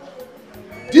you,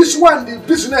 this one, the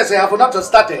business I have not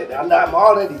started, and I'm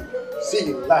already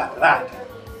seeing rat.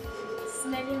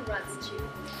 Smelling rats, Chief.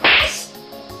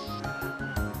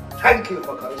 Thank you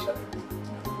for correction.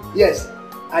 Yes,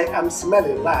 I am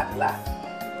smelling lad.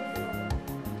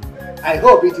 I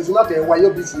hope it is not a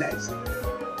wayo business.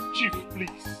 Chief,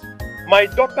 please. My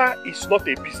daughter is not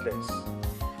a business.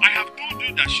 I have told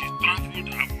you that she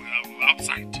traveled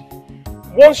outside.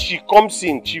 Once she comes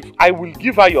in, Chief, I will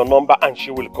give her your number and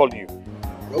she will call you.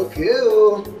 Okay.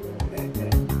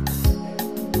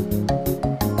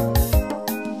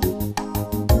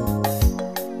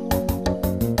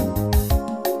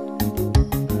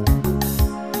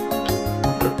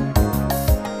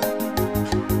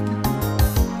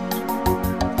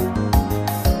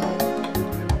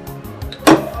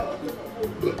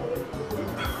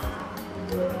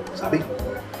 Sabi?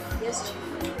 Yes, Chief.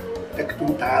 Take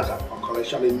 2,000 for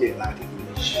collection in me like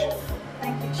English.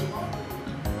 Thank you, Chief.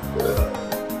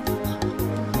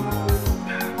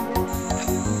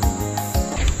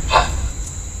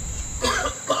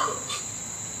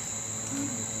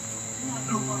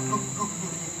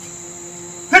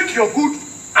 Take your good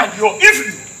and your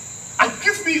evil and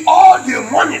give me all the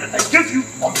money that I gave you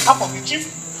on behalf of the chief,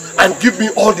 and give me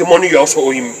all the money you're also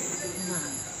owing me.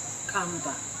 Calm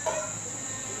down.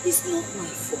 It's not my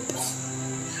fault.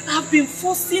 I've been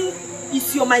forcing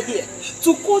Isioma here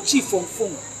to call Chief on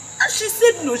phone. And she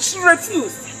said no, she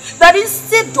refused. That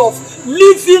instead of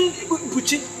leaving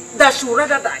Buchi, that she would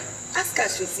rather die. Ask her,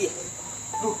 she's here.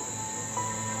 Look,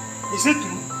 is it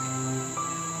true?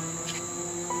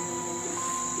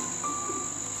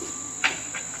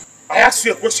 I asked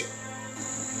you a question.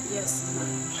 Yes, ma'am.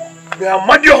 May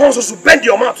Amadio Honso to bend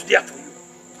your mouth there for you.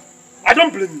 I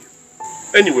don't blame you.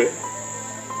 Anyway,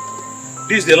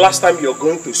 this is the last time you're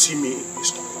going to see me in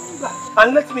this town.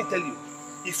 And let me tell you,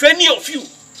 if any of you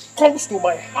comes to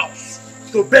my house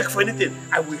to beg for anything,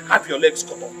 I will have your legs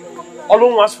cut off. All I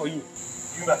want for you,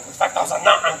 you got 45,000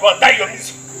 now and go and die your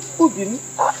misery. Who did me?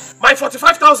 My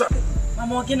 45,000.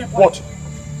 Mama, again. What?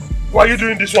 Why are you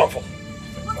doing this one for?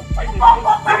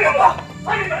 Mama,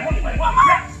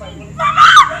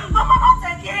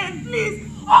 not again, please.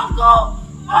 Uncle,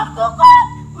 come.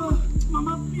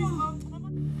 Mama, please.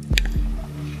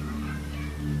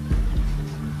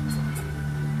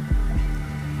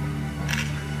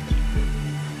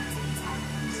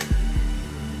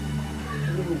 I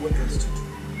don't know what else to do.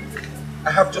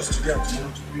 I have just today and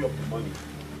tomorrow to pay up the money.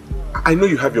 I know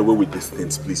you have your way with these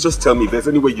things, please. Just tell me if there's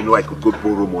any way you know I could go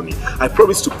borrow money. I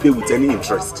promise to pay with any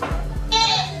interest.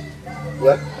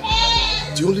 Well,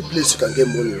 the only place you can get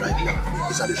money right now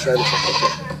is at the shrine of Okoto.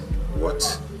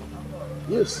 What?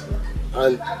 Yes.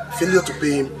 And failure to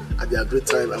pay him at the agreed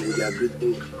time and with the agreed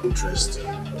interest,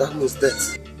 that means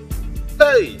death.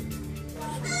 Hey!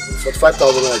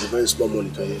 45,000 is a very small money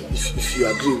to him. If you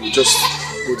agree, we just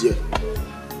go there.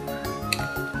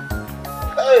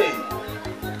 Hey!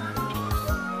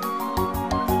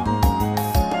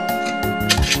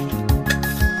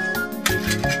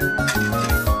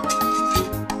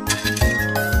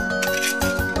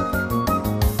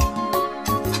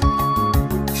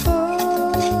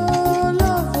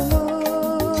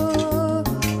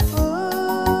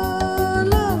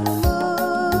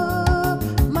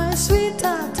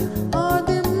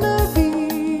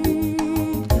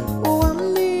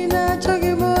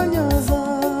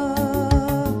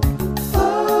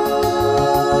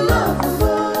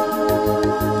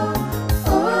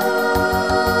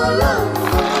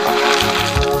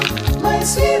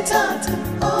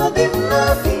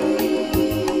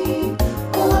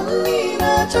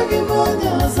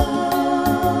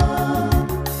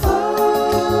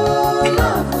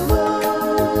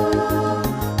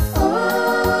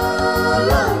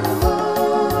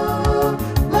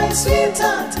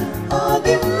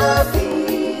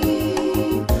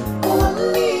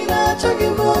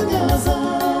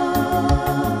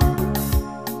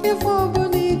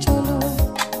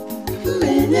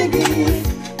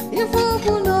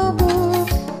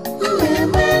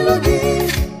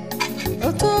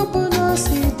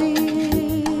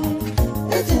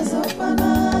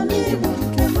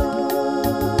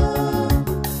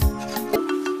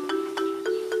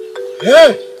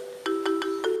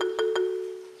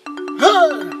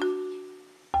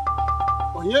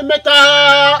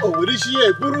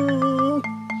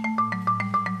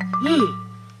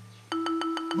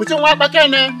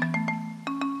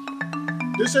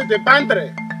 This is the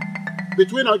boundary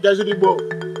between Ojazuribo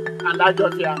and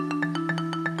Ajofia.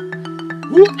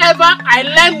 Whoever I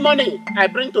lend money, I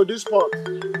bring to this spot,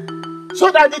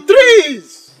 so that the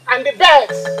trees and the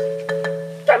birds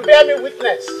can bear me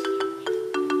witness.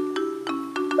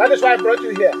 That is why I brought you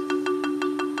here.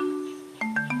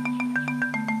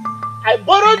 I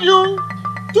borrowed you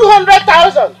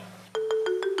 200,000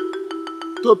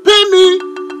 to pay me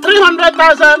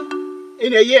 300,000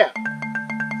 in a year.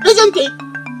 Isn't it?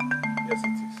 Yes, it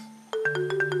is.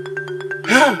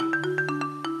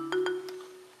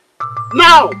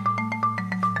 Now,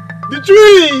 the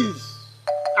trees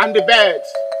and the birds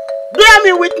bear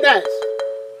me witness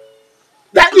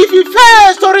that if he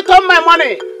fails to return my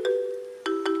money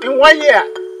in 1 year,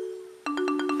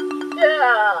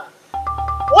 yeah,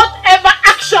 whatever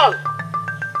action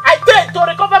I take to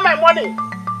recover my money,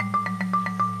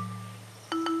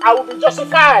 I will be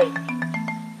justified.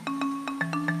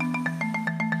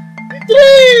 The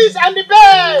trees and the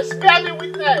birds bear me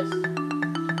witness.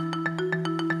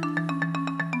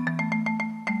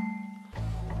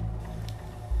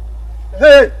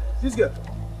 Hey, this girl.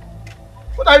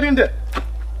 What are you doing there?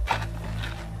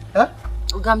 Huh?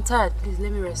 Okay, I'm tired. Please,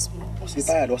 let me rest more. Was he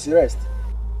tired? Was he rest?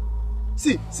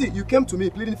 See, you came to me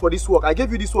pleading for this work. I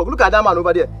gave you this work. Look at that man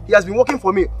over there. He has been working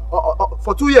for me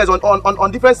for 2 years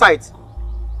on different sites.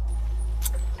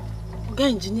 Okay,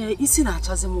 engineer, it's in a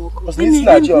chasm work. Let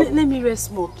me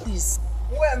rest more, please.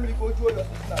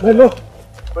 My lord,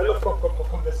 come,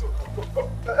 let's go.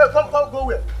 Come, go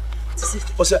where?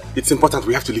 Osha, it's important.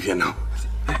 We have to leave here now.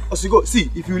 Osigo, see,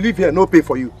 if you leave here, no pay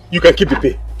for you. You can keep the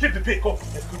pay. Keep the pay, come.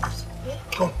 Let's do this.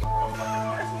 Come.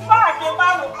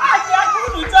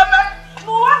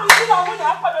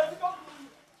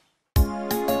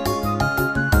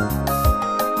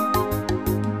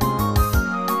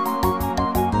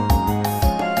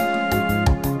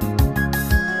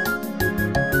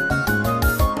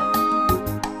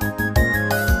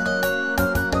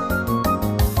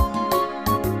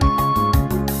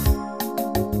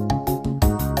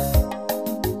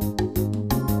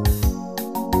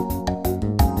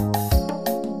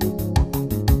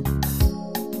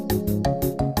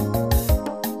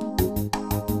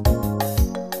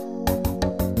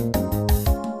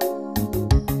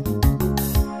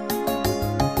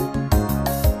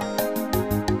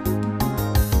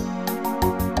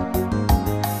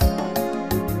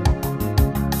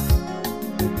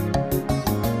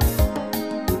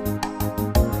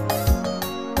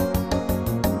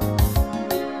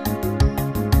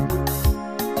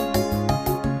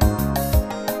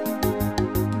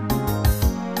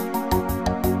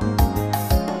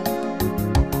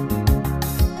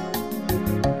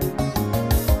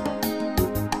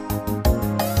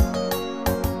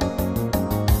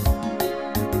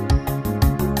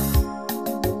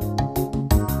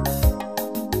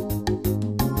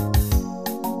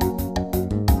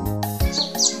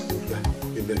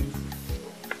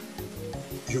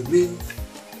 You mean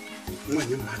when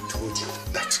your man told you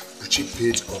that Uchi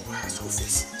paid over her school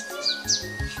fees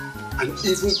and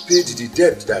even paid the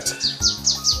debt that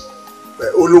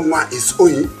Olungwa is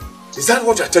owing? Is that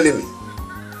what you're telling me?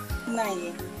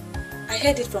 Naye, I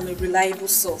heard it from a reliable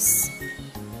source.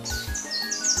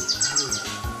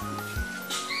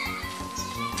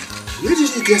 Where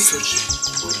did you get such?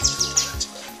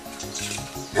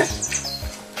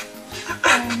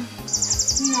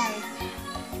 Naye,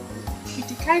 with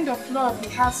the kind of love he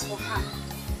has for her,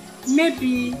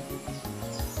 maybe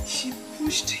she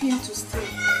pushed him to stay.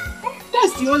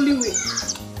 That's the only way.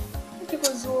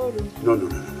 No.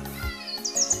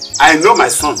 I know my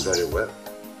son very well.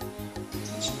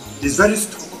 He's very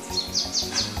stubborn.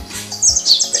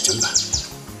 But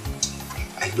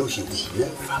I know he will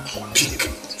never pick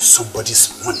somebody's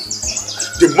money.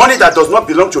 The money that does not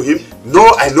belong to him,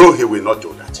 no, I know he will not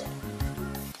do that.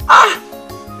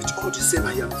 But all the same,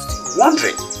 I am still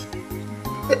wondering.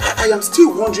 I am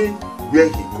still wondering where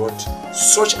he got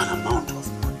such an amount of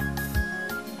money.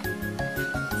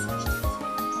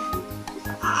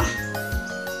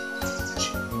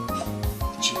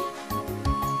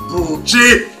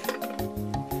 Buchi!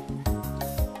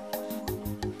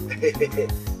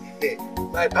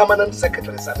 My permanent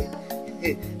secretary, Sammy.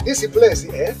 This place,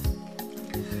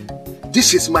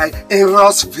 this is my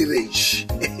in-laws village.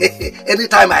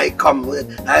 Anytime I come,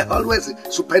 I always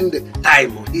spend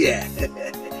time here.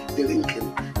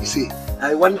 Drinking. You see,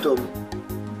 I want to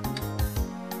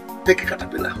take a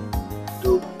caterpillar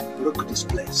to break this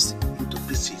place into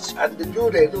pieces and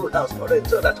build a new house for it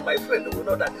so that my friend will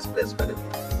know that this place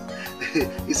benefits.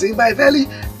 You see, my very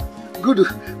good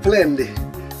friend,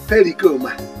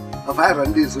 Pericoma of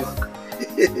Iron this work.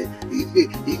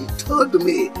 He told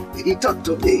me, he talked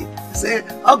to me, he said,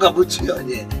 Ogabuchi,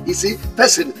 you see,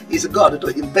 person is God to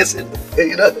him, person.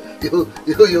 You know,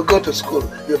 you go to school,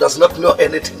 you does not know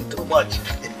anything too much.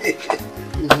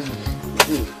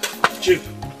 Chief.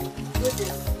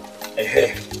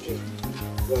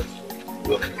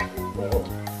 Look,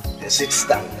 sit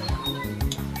down.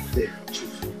 There.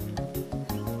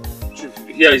 Chief,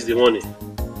 here is the money.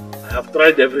 I have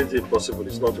tried everything possible,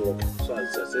 it's not working. So I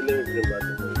said, let me bring back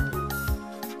the money.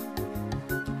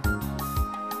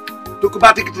 Took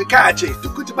back the catch,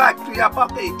 took it back to your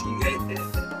pocket.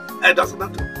 I does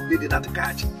not need that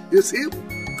catch. You see?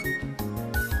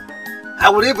 I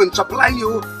will even supply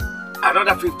you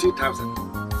another 50,000.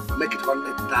 make it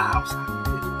 100,000.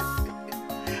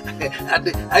 And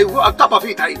on top of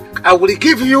it, I will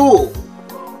give you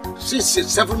 6,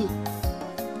 7,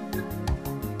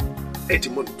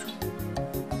 8 months.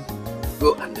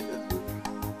 Go and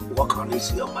work on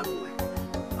this young man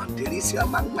until this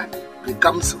young man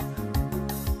becomes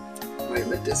my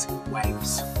latest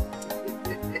wives.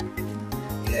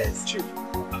 Yes. Chief,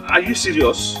 are you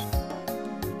serious?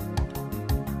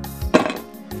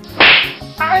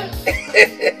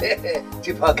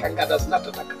 Chief Okanga does not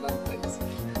talk nonsense.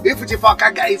 If Chief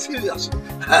Okanga is serious,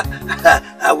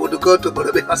 I would go to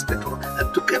Borobe Hospital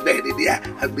and took a bed in there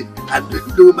and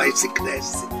do my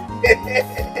sickness.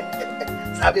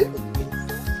 Sabi?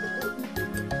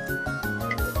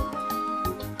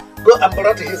 Go and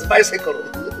borrow his bicycle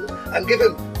and give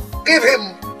him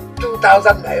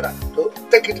 2,000 naira to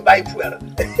take it by fuel.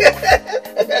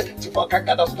 Chief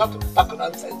Okanga does not talk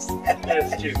nonsense.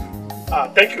 Yes, Chief.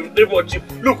 Thank you very much, Chief.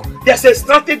 Look, there's a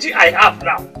strategy I have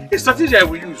now. A strategy I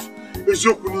will use.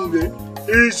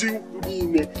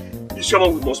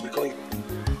 Someone must be coming.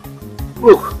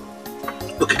 Look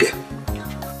again.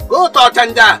 Go to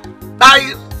Chanja.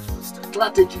 Buy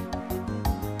strategy.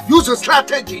 Use a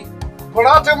strategy.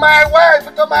 Brought my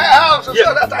wife to my house so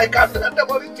that I can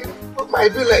demolish my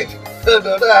village. So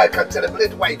that I can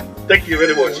celebrate wife. Thank you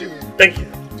very much, Chief. Thank you.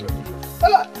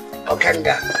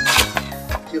 Okanga.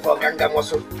 Chief Okanga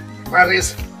must marry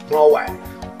more wife.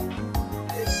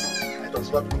 Yes, I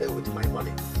don't want to play with my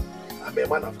money. I'm a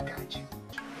man of cash.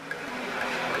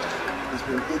 It's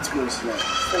been 8 months now.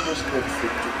 Almost not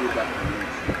fit to go back to live.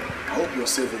 I hope you're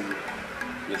saving.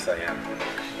 Yes, I am.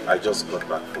 I just got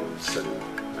back from selling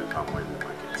my palm wine in the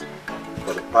market.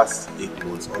 For the past 8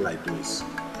 months, all I do is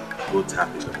go tap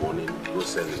in the morning, go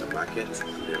sell in the market,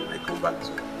 and then I come back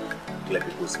to clear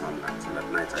people's farmlands. And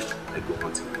at night, I go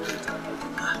hunting in the winter.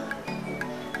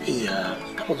 Yeah,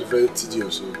 that was very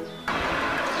tedious.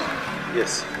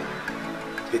 Yes,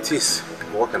 it is.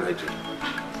 But what can I do?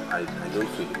 I don't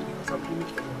feel it because I'm doing it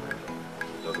for one.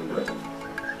 It doesn't matter.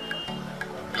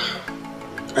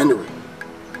 Anyway,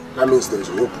 that means there's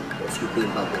hope of you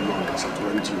paying back the loan that's at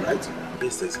 20, right?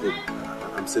 Yes, there's hope.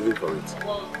 I'm saving for it.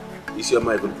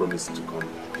 Isioma even promised to come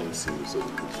see me so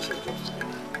we can share jobs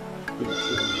together.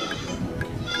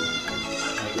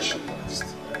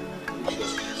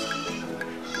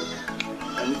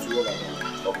 I need to roll around.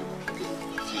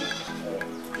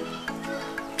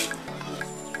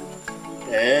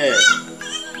 Hey.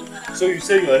 So you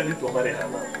say you are ready to marry her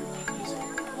now?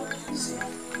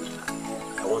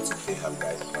 I want to pay her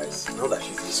bride price. Now that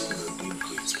she's in school and doing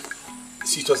great,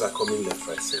 suitors are coming left,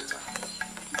 right, center.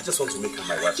 I just want to make her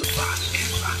my wife.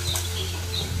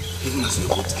 Even as you're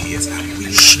both years, I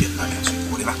really get married to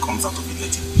you. Whatever comes out of it,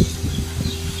 let it be.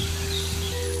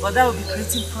 But that will be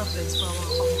creating problems for our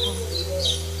home.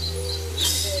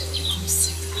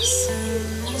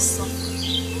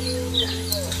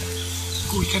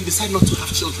 Go, we can decide not to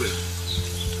have children. You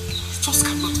just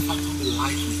cannot fathom a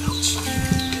life without you.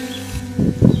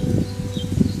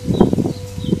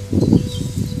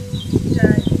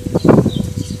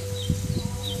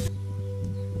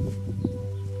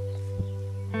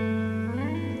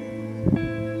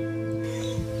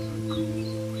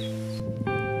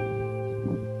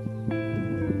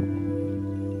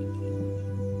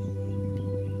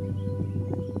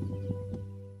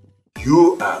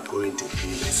 You are going to be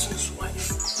my son's wife.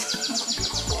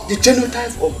 The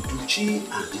genotype of Duchi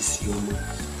and Isioma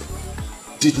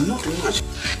did not match,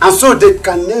 and so they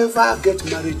can never get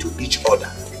married to each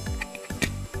other.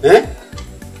 Eh?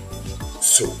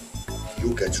 So,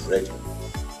 you get ready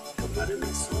to marry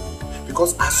my son.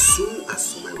 Because as soon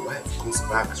as my wife comes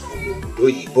back from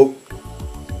Obodo,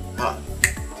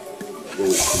 we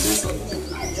will commence on it.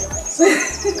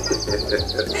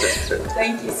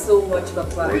 Thank you so much,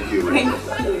 Papa. Thank you.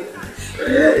 Thank you.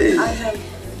 Hey. I have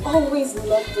always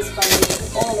loved this family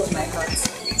with all of my heart.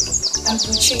 And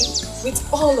Buchi with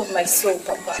all of my soul,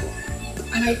 Papa.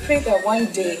 And I pray that one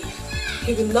day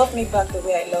he will love me back the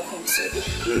way I love him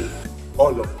too.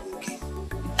 All of you.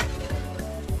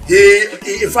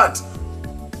 He, in fact,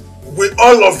 with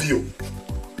all of you,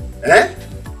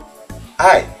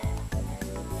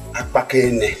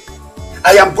 Akpakene,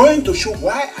 I am going to show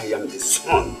why I am the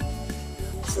son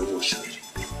of Omoshiri.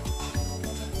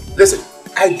 Listen,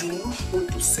 I do not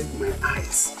want to set my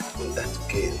eyes on that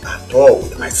girl at all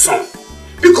with my son,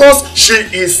 because she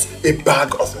is a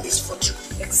bag of misfortune.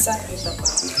 Exactly, Papa.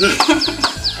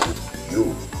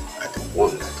 You are the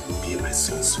one that will be my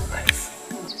son's wife.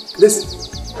 Listen,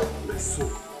 my son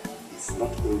is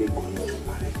not only going to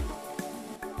marry you,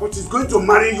 but he's going to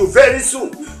marry you very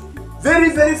soon. Very,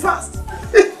 very fast.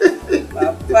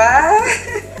 Papa.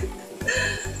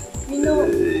 You know,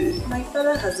 my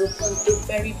father has opened a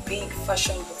very big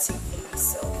fashion boutique for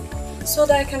myself so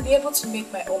that I can be able to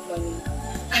make my own money.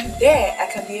 And there, I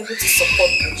can be able to support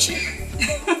Gucci.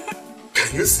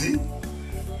 Can you see?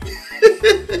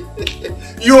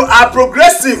 You are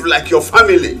progressive like your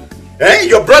family. Eh?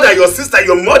 Your brother, your sister,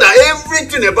 your mother,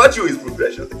 everything about you is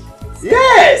progression.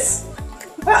 Yes!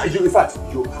 In fact,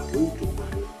 you are going to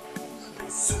marry.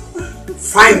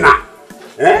 Fine now.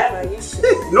 Eh?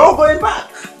 No going back.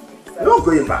 No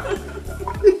going back.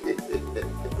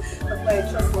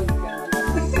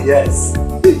 Yes.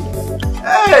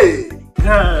 Hey!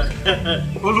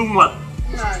 Olumwa.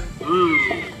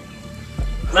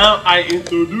 Now I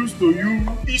introduce to you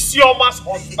Isioma's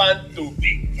husband to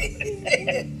be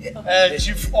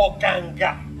Chief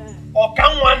Okanga.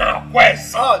 Okanwana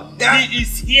Quest. Oh, he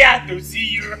is here to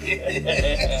see you.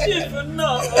 Chief,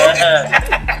 no.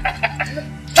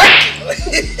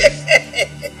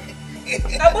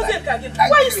 Why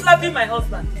are you slapping my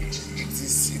husband? It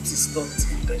is not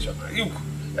intentional.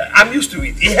 I'm used to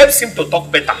it. It helps him to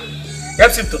talk better.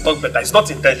 It's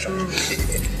not intentional.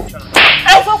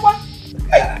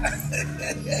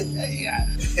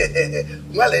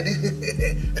 Well, lady,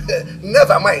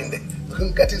 never mind.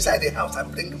 Get inside the house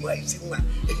and bring my Zima.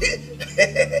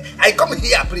 I come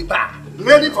here prepared,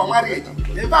 ready for marriage.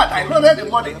 In fact, I loaded the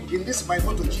money in this my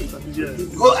photo chief.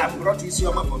 Go and brought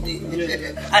Isioma for me.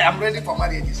 I am ready for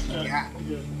marriage. Yeah.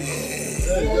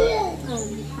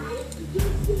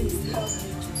 Please help me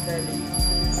to tell him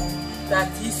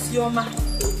that Isioma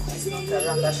is not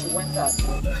around, that she went out.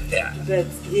 Yeah. But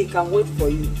he can wait for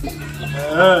you.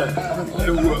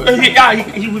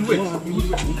 He will wait.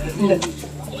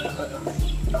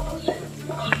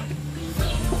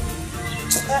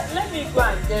 Let me go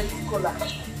and get cola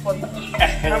for you.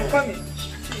 I'm coming.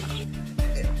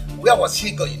 Where was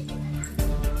she going to?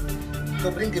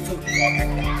 To bring the food to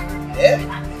Okanga.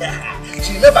 Eh?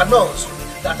 She never knows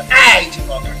that I,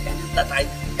 Okanga, that I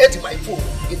ate my food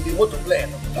in the motor plane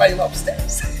flying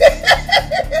upstairs.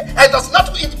 I does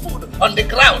not eat food on the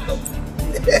ground.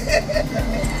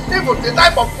 Even the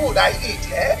type of food I eat,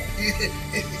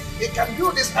 it can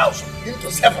build this house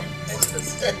into 7.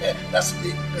 That's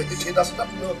me. She does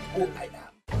not know who I am.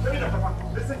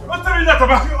 Listen, don't tell me that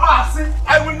about you.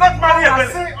 I will not marry her.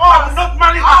 I will not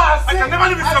marry her. I can never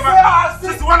live with her.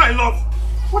 She's the one I love.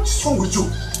 What is wrong with you?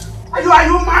 Are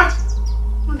you mad?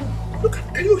 Look,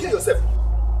 can you hear yourself?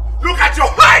 Look at your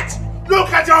height!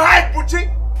 Look at your height, Buchi!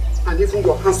 And even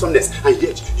your handsomeness, and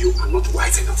yet you are not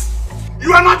wise enough.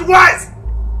 You are not wise!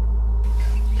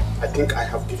 I think I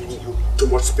have given you too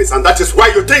much space, and that is why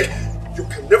you think you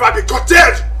can never be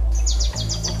curtailed.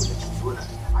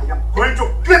 I am going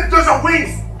to clip those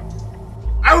wings.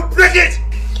 I will break it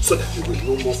so that you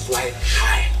will no more fly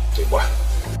high.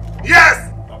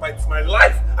 Yes! Papa, it's my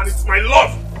life and it's my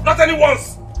love, not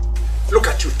anyone's. Look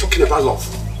at you talking about love.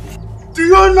 Do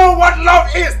you know what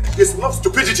love is? It's not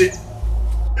stupidity.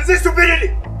 Is it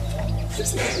stupidity?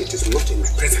 Listen, it is not in my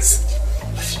presence.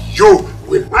 You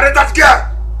will marry that girl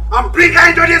and bring her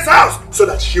into this house so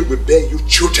that she will bear you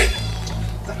children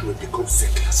that will become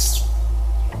seckless.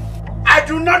 I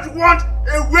do not want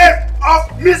a wave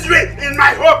of misery in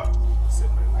my home.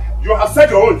 You have said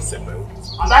your own.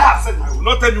 And I have said my own. I will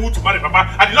not tell you who to marry,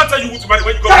 Papa. I did not tell you who to marry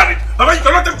when you got married. Papa, you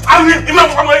cannot tell me. You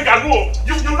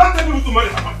will not tell me who to marry,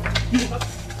 Papa.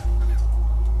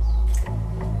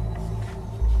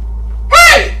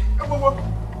 Hey!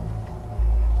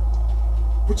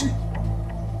 Puchi.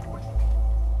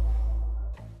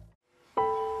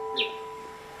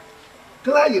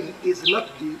 Crying is not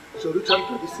the solution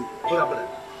to this problem.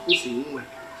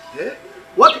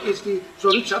 What is the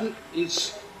solution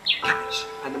is cash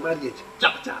and marriage.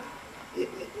 Chap chap.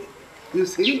 You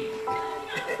see?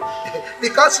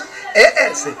 Because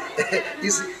AS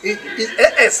is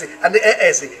AS and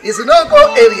AS is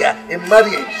no-go area in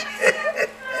marriage.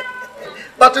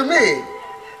 But to me,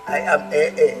 I am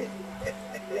AA.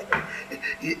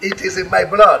 It is in my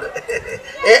blood.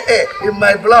 In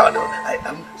my blood, I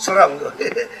am strong.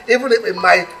 Even if in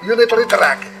my unitary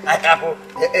track, I have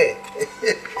AA.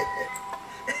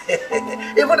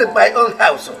 Even in my own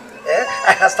house,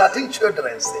 I have 13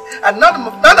 children, and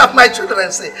none of my children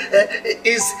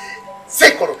is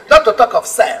sickle, not to talk of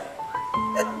cell.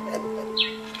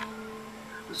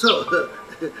 So,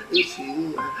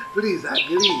 please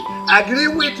agree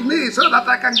with me so that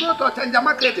I can go to Chanja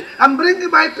Market and bring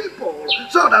my people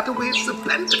so that we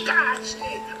spend cash.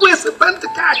 We spend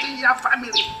cash in your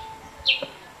family.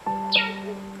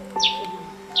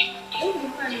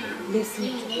 Listen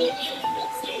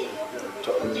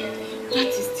to me. That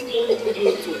is the only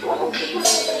way to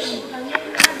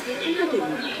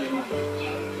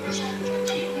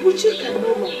Buchi can no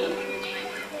longer.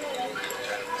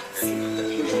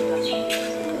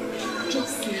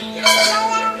 Just see.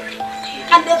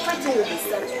 And everything will be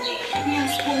settled. He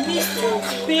has promised to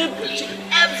pay Buchi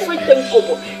everything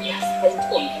Kobo he has spent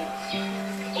on him.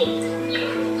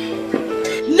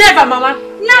 Never, Mama.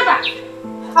 Never.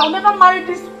 I'll never marry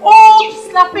this old,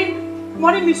 slapping,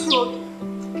 money misroad.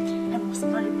 I must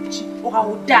marry Buchi or I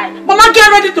will die. Mama, get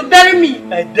ready to bury me.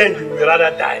 And then you will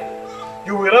rather die.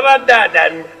 You will rather die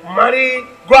than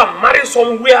go and marry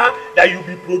somewhere that you'll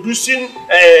be producing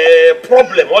a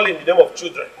problem all in the name of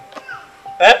children.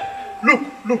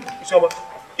 Look, Isioma,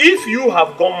 if you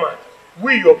have gone mad,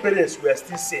 we, your parents, were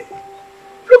still safe.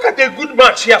 Look at a good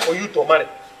match here for you to marry.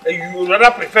 You would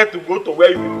rather prefer to go to where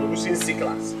you'll be producing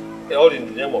sickles, all in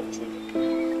the name of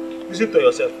children. Listen to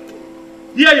yourself.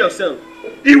 Hear yourself.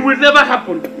 It will never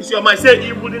happen. Isioma, I say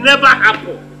it will never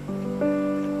happen.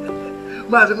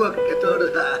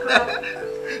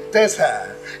 Tell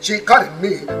her. She called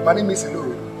me. My name is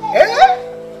Lou.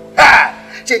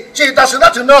 She does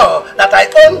not know that I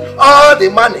own all the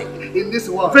money in this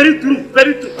world. Very true,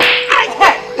 very true.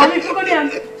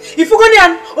 If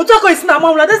Ugonian, Otoko is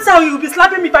Namamla, that's how he will be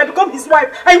slapping me if I become his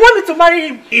wife. I want me to marry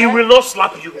him. He will not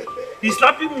slap you. He's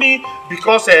slapping me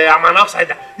because I'm an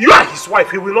outsider. You are his wife.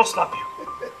 He will not slap you.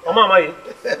 Mama,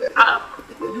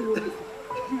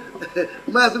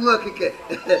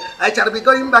 I shall be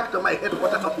going back to my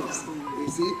headquarters office. You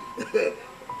see?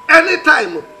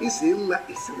 Anytime Isimma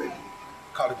is ready,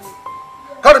 call me.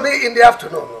 Call me in the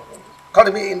afternoon.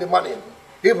 Call me in the morning.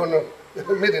 Even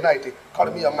midnight, call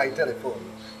me on my telephone.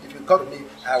 If you call me,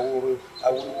 I will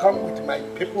come with my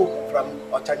people from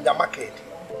Ochanja Market,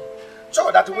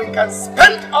 so that we can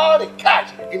spend all the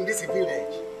cash in this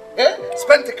village.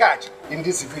 Spend the cash in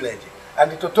this village.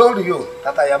 And to tell you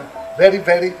that I am very,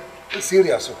 very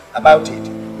serious about it.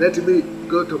 Let me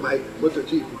go to my motor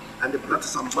jeep and plot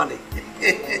some money.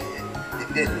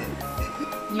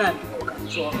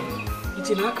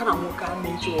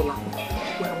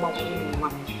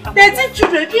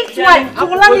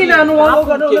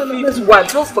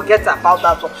 Just forget about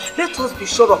that one. Let us be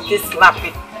sure of this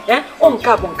slapping. He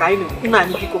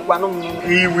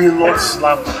will not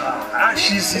slap her.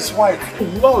 She's his wife.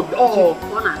 Lord,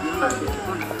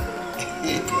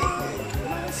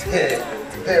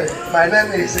 my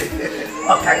name is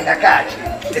Okangakachi.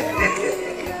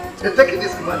 Take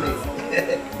this money.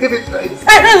 Give it to him.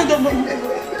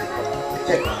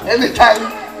 Anytime,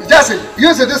 just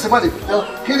use this money.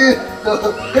 Clean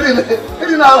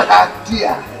all her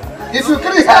tear. If you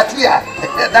clean her tear,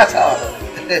 that's all.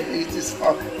 It is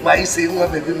for my sin.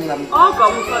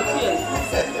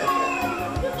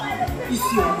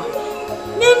 Isioma.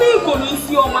 Nene iko no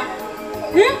Isioma.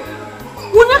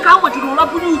 Unya ka amati no la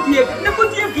buni udie. Ne ko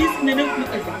die vis nene ku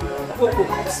eza. Koko.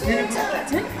 Nene ku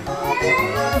ata.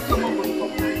 Isioma mo ko.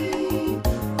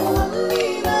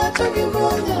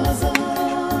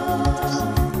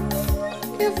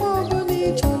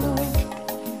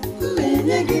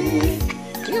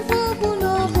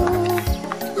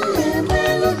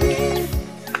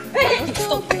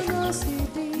 Stop.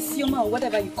 Isioma, or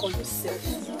whatever you call yourself,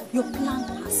 your plan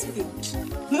has failed.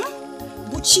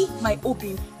 Buchi, my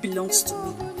Obin, belongs to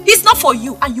me. He's not for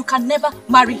you, and you can never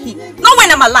marry him. Not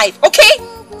when I'm alive, okay?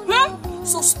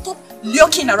 So stop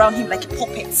lurking around him like a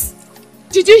puppet.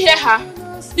 Did you hear her?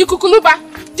 You Kukuluba,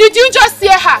 did you just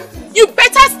hear her? You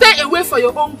better stay away for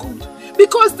your own good.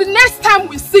 Because the next time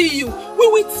we see you, we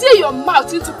will tear your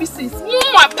mouth into pieces.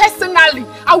 More personally,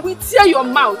 I will tear your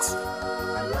mouth.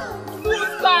 No,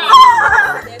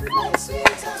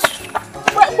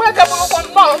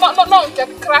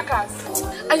 crackers.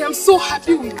 I am so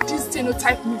happy with this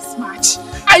genotype mismatch.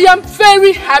 I am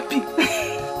very happy.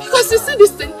 Because you see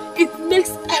this thing, it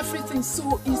makes everything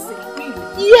so easy.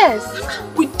 Really? Yes.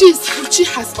 With this, Buchi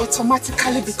has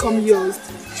automatically become yours.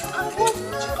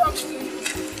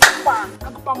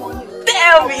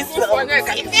 Tell me something.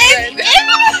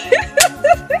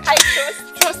 I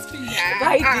trust me.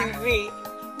 By the way,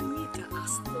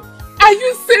 are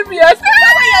you serious?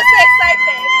 Why are you so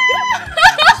excited?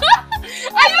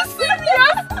 Are you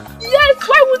serious? Yes,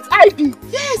 why would I be?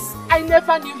 Yes, I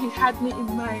never knew he had me in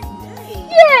mind.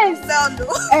 Yes. No.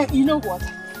 You know what?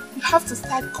 You have to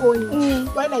start going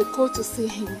when I go to see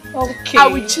him. Okay. I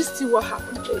will just see what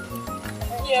happened.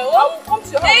 Yeah, well, come to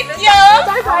your house. Thank you.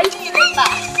 Bye-bye.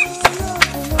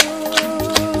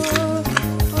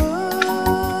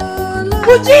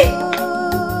 Buchi!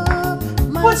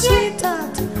 Buchi!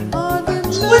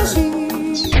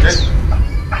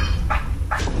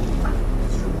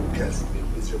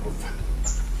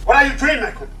 What are you doing,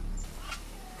 Michael?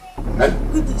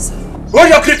 With this,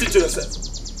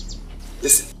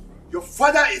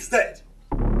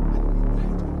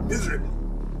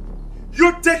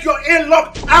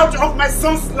 out of my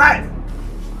son's life.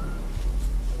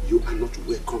 You are not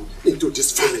welcome into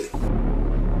this family.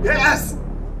 AS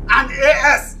and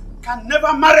AS can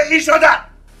never marry each other.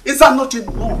 Is that not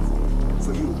enough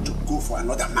for you to go for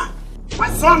another man? My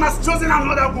son has chosen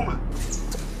another woman,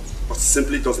 but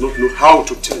simply does not know how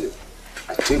to tell you.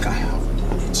 I think I have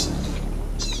done it.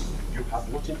 You have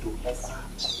nothing to offer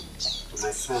to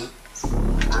my son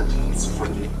and his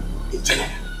family in general.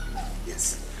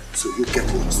 Yes, so you get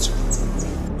lost.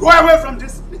 Go away from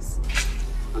this place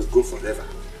and go forever.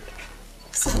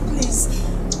 Sir, please.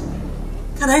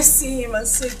 Can I see him and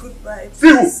say goodbye? See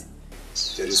who?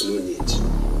 There is no need.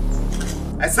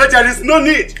 I said there is no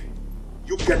need.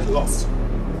 You get lost.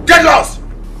 Get lost!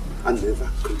 And never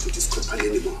come to this company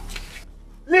anymore.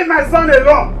 Leave my son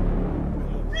alone!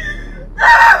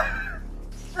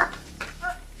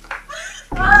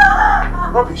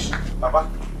 Rubbish. Papa.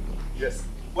 Yes.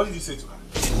 What did you say to her?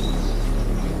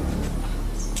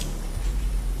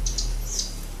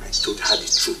 I told her the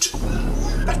truth.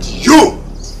 That you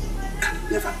can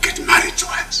never get married to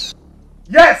her.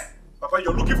 Yes! Papa,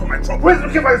 you're looking for my trouble. Who is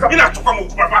looking for yourself?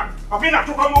 Papa.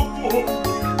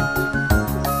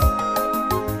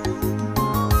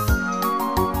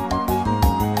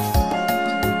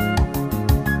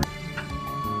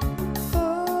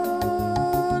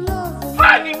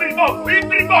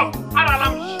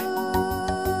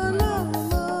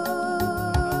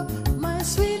 My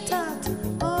sweetheart,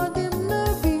 all them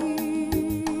love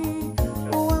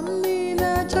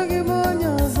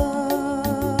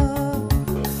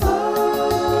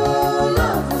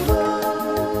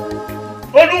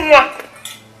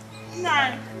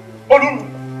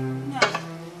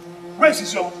Where is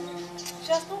Isioma?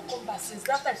 She has not come back since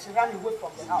that time she ran away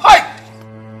from the house. Hi!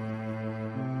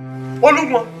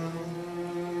 Olugma,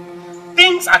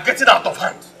 things are getting out of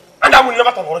hand, and I will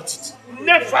never tolerate it.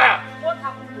 Never! What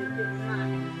happened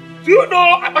again? Do you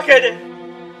know Abakene?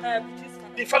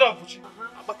 The father of Buchi.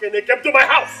 Abakene came to my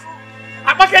house.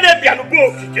 Abakene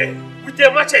Bianubo with a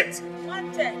machete.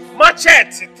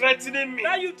 Machete threatening me.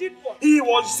 Now you did what? He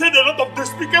was saying a lot of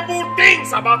despicable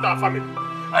things about our family.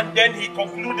 And then he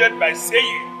concluded by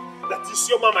saying that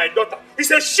Isioma, my daughter,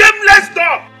 is a shameless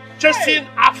dog chasing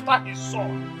after his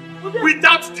son.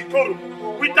 Without decorum,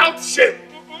 without shame.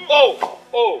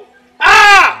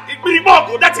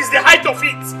 Igbiribogo, that is the height of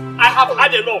it. I have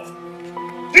had enough.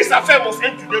 This affair must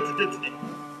end today.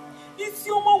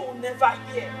 Isioma will never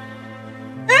hear.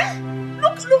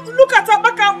 Look at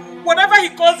Abaka, whatever he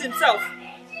calls himself.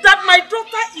 That my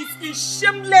daughter is a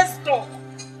shameless dog.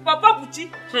 Papa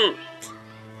Buchi.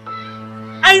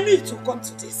 I knew it would come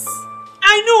to this.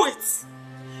 I knew it.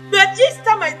 But each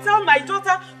time I tell my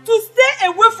daughter to stay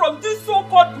away from this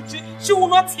so-called Buchi, she will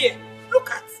not hear. Look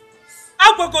at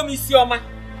Agwago Isioma.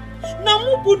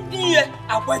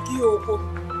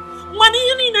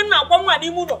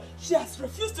 She has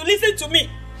refused to listen to me.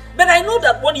 But I know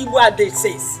that one Igbo Ade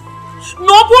says,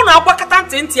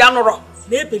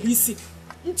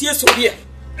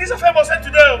 this affair must end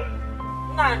today.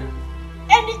 Nani,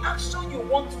 any action you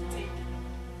want to take,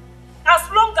 as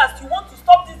long as you want to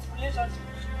stop this relationship,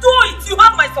 do it. You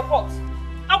have my support.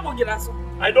 I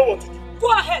know what to do.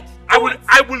 Go ahead. I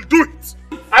will do it.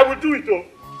 I will do it, though.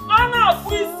 Anna,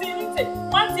 please see it.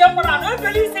 Once you're around, I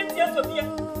believe it is to me.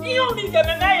 You only get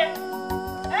a man.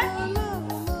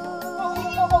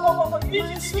 You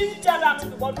need to tell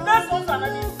them about this one.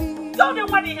 Don't know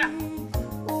what they have.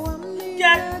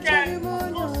 Get.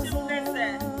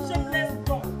 Shameless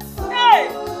dog. Hey!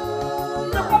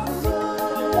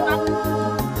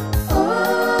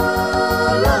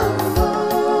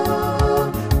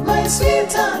 My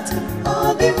sweetheart,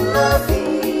 all the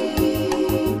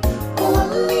loving,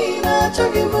 only not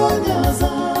talking about yours.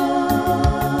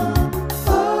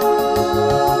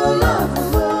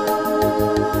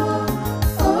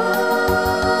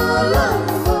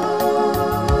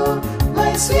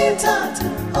 My sweetheart,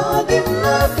 all the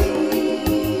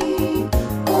loving,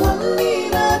 only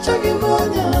not talking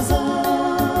about yours.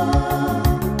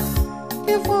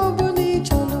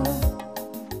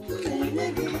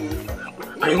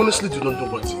 I honestly do not know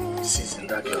what he sees in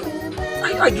that girl.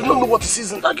 I do not know what he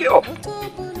sees in that girl.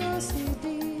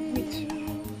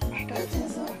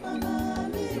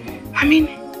 I mean,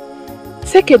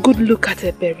 take a good look at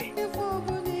her, baby.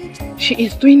 She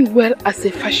is doing well as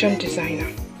a fashion designer.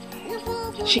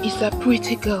 She is a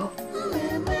pretty girl.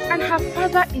 And her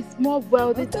father is more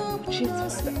wealthy than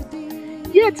Buchi's father.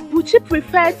 Yet Buchi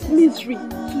prefers misery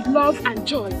to love and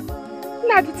joy.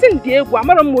 Now the thing there,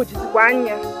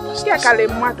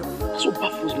 so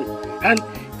baffles me. And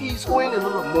he's owing a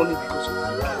lot of money because of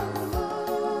that.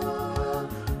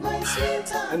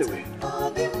 Anyway,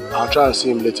 I'll try and see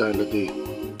him later in the day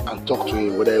and talk to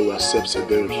him whether he will accept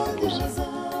Seberu's proposal.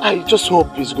 I just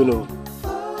hope he's going to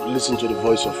listen to the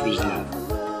voice of reason.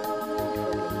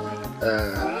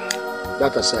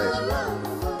 That aside,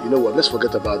 you know what? Let's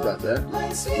forget about that, eh?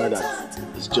 Now that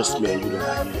it's just me and you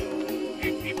that are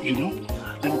here. You know,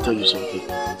 let me tell you something. You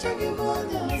feel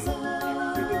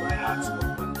my heart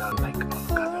up and down like an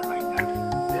avocado right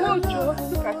now. Oh, Joe,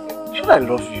 look at you. Should I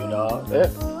love you now? Eh?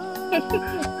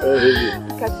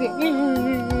 Look at you.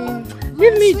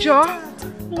 Leave me, Joe.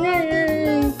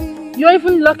 You're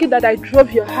even lucky that I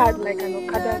drove your heart like an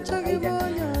Okada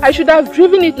rider. I should have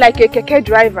driven it like a keke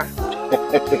driver.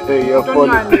 You're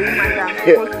funny.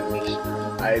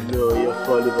 I know you're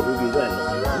funny, but maybe I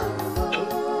love you.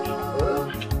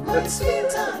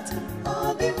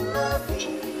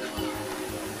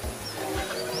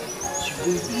 You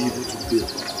won't be able to pay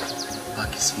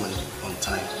back his money on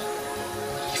time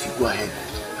if you go ahead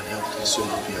and help his son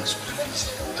pay our school fees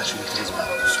that she will trace back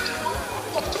to school.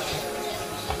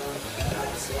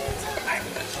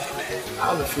 I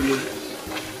have a feeling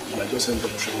you might just end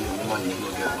up training a woman you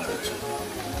will not get married to.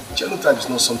 Genotype is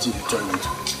not something you turn into.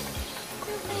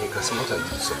 Because what are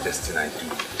you suggesting I do?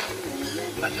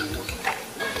 Like you're talking.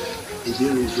 A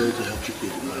day is ready to help you pay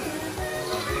the money.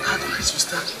 How do you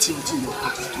start tilting your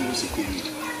heart towards a baby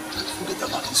and forget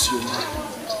about this young man?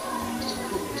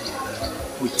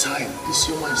 With time, this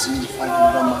young man is going to find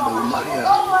another man that will marry her.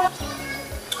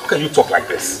 How can you talk like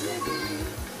this?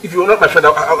 If you were not my friend,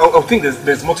 I think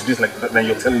there's more to this than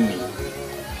you're telling me.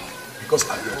 Because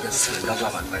I'm your best friend, that's why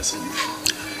I'm advising you.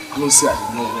 Don't say I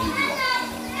did not warn you.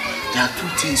 There are two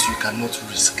things you cannot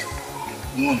risk.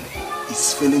 One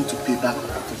is failing to pay back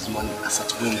his money as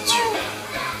at when it's due,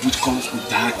 which comes with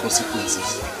dire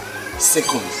consequences.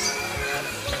 Second,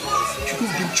 you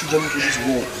don't bring children into this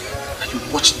world that you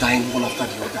watch dying one after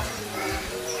the other.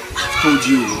 I've told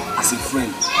you as a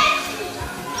friend,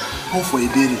 go for a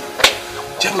baby.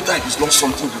 Genotype is not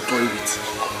something to toy with.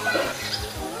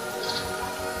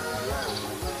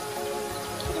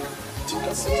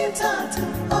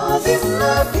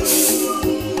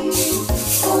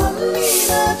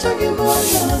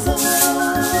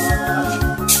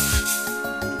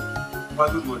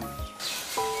 Good morning.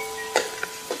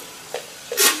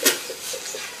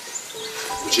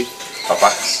 Uchi, Papa,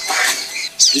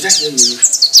 did I hear you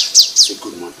say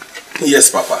good morning? Yes,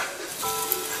 Papa.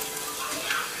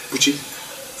 Uchi,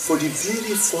 for the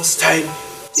very first time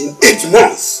in 8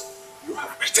 months, you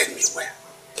have treated me well.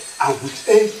 And with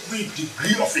every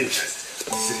degree of interest.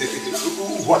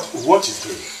 What is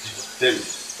doing? Tell me.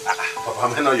 Papa,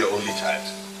 am I not your only child?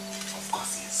 Of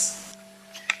course, yes.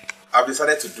 I've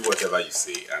decided to do whatever you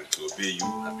say and to obey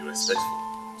you and be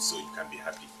respectful so you can be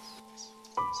happy.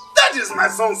 That is my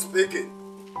son speaking.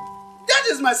 That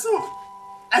is my son.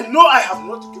 I know I have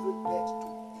not given birth to a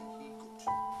good,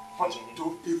 but to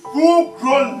a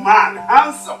full-grown man,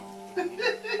 handsome.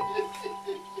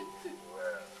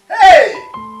 Hey!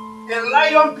 A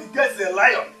lion begets a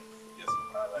lion. Yes,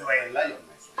 you are a lion,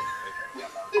 my son.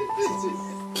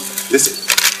 Listen,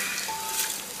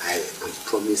 I am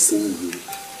promising you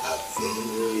a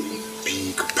very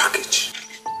big package.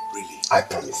 Really, I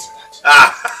promise you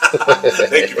that.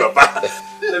 Thank you, Papa.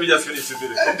 Let me just finish this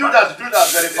video. Do that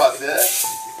very fast,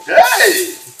 yeah?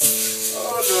 Hey!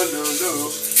 Oh, no.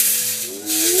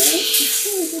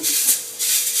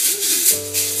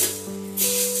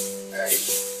 Hey.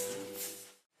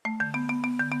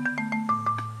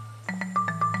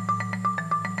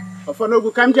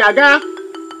 Ofonogu kamji aga.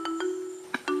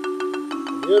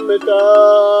 Yemeta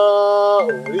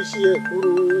orishi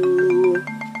ekuru.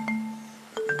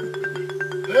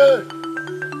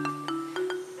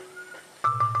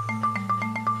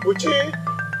 Uchi.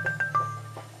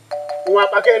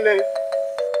 Uwapakene.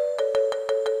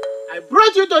 I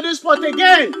brought you to this spot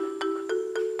again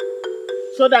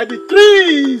so that the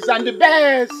trees and the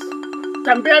birds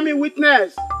can bear me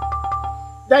witness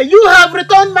that you have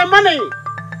returned my money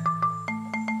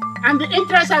and the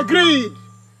interest agreed.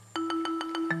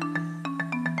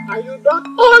 And you don't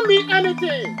owe me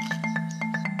anything.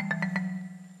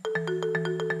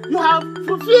 You have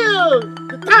fulfilled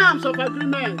the terms of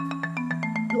agreement.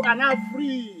 You are now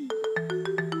free.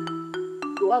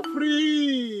 You are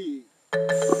free.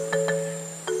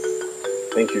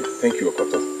 Thank you,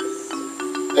 Okoto.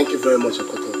 Thank you very much,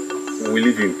 Okoto. We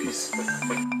leave you in peace.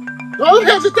 Don't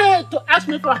hesitate to ask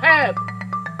me for help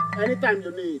anytime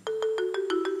you need.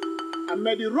 And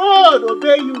may the road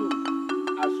obey you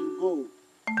as you go.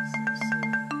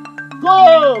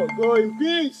 Go in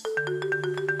peace.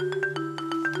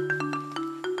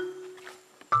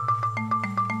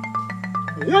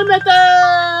 Yemete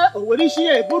owerishi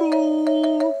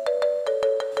eburu.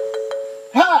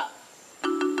 Ha!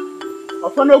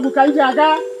 Ofonogu kanje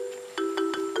aga.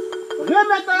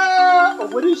 Yemete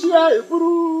owerishi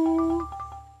eburu.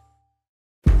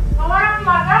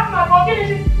 Mama,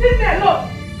 leave me alone.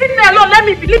 Leave me alone. Let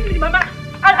me be. Leave me, Mama.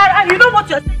 You know what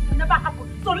you're saying can never happen.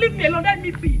 So leave me alone. Let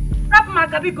me be. Rap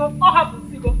Magabi go. All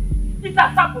happens. Go. It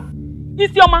has happened.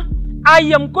 Isioma, I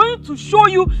am going to show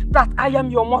you that I am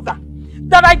your mother.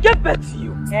 That I gave birth to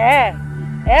you.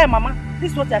 Mama.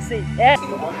 This is what I say. Hey,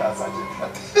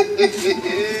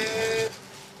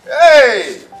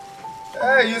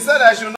 you said I should not.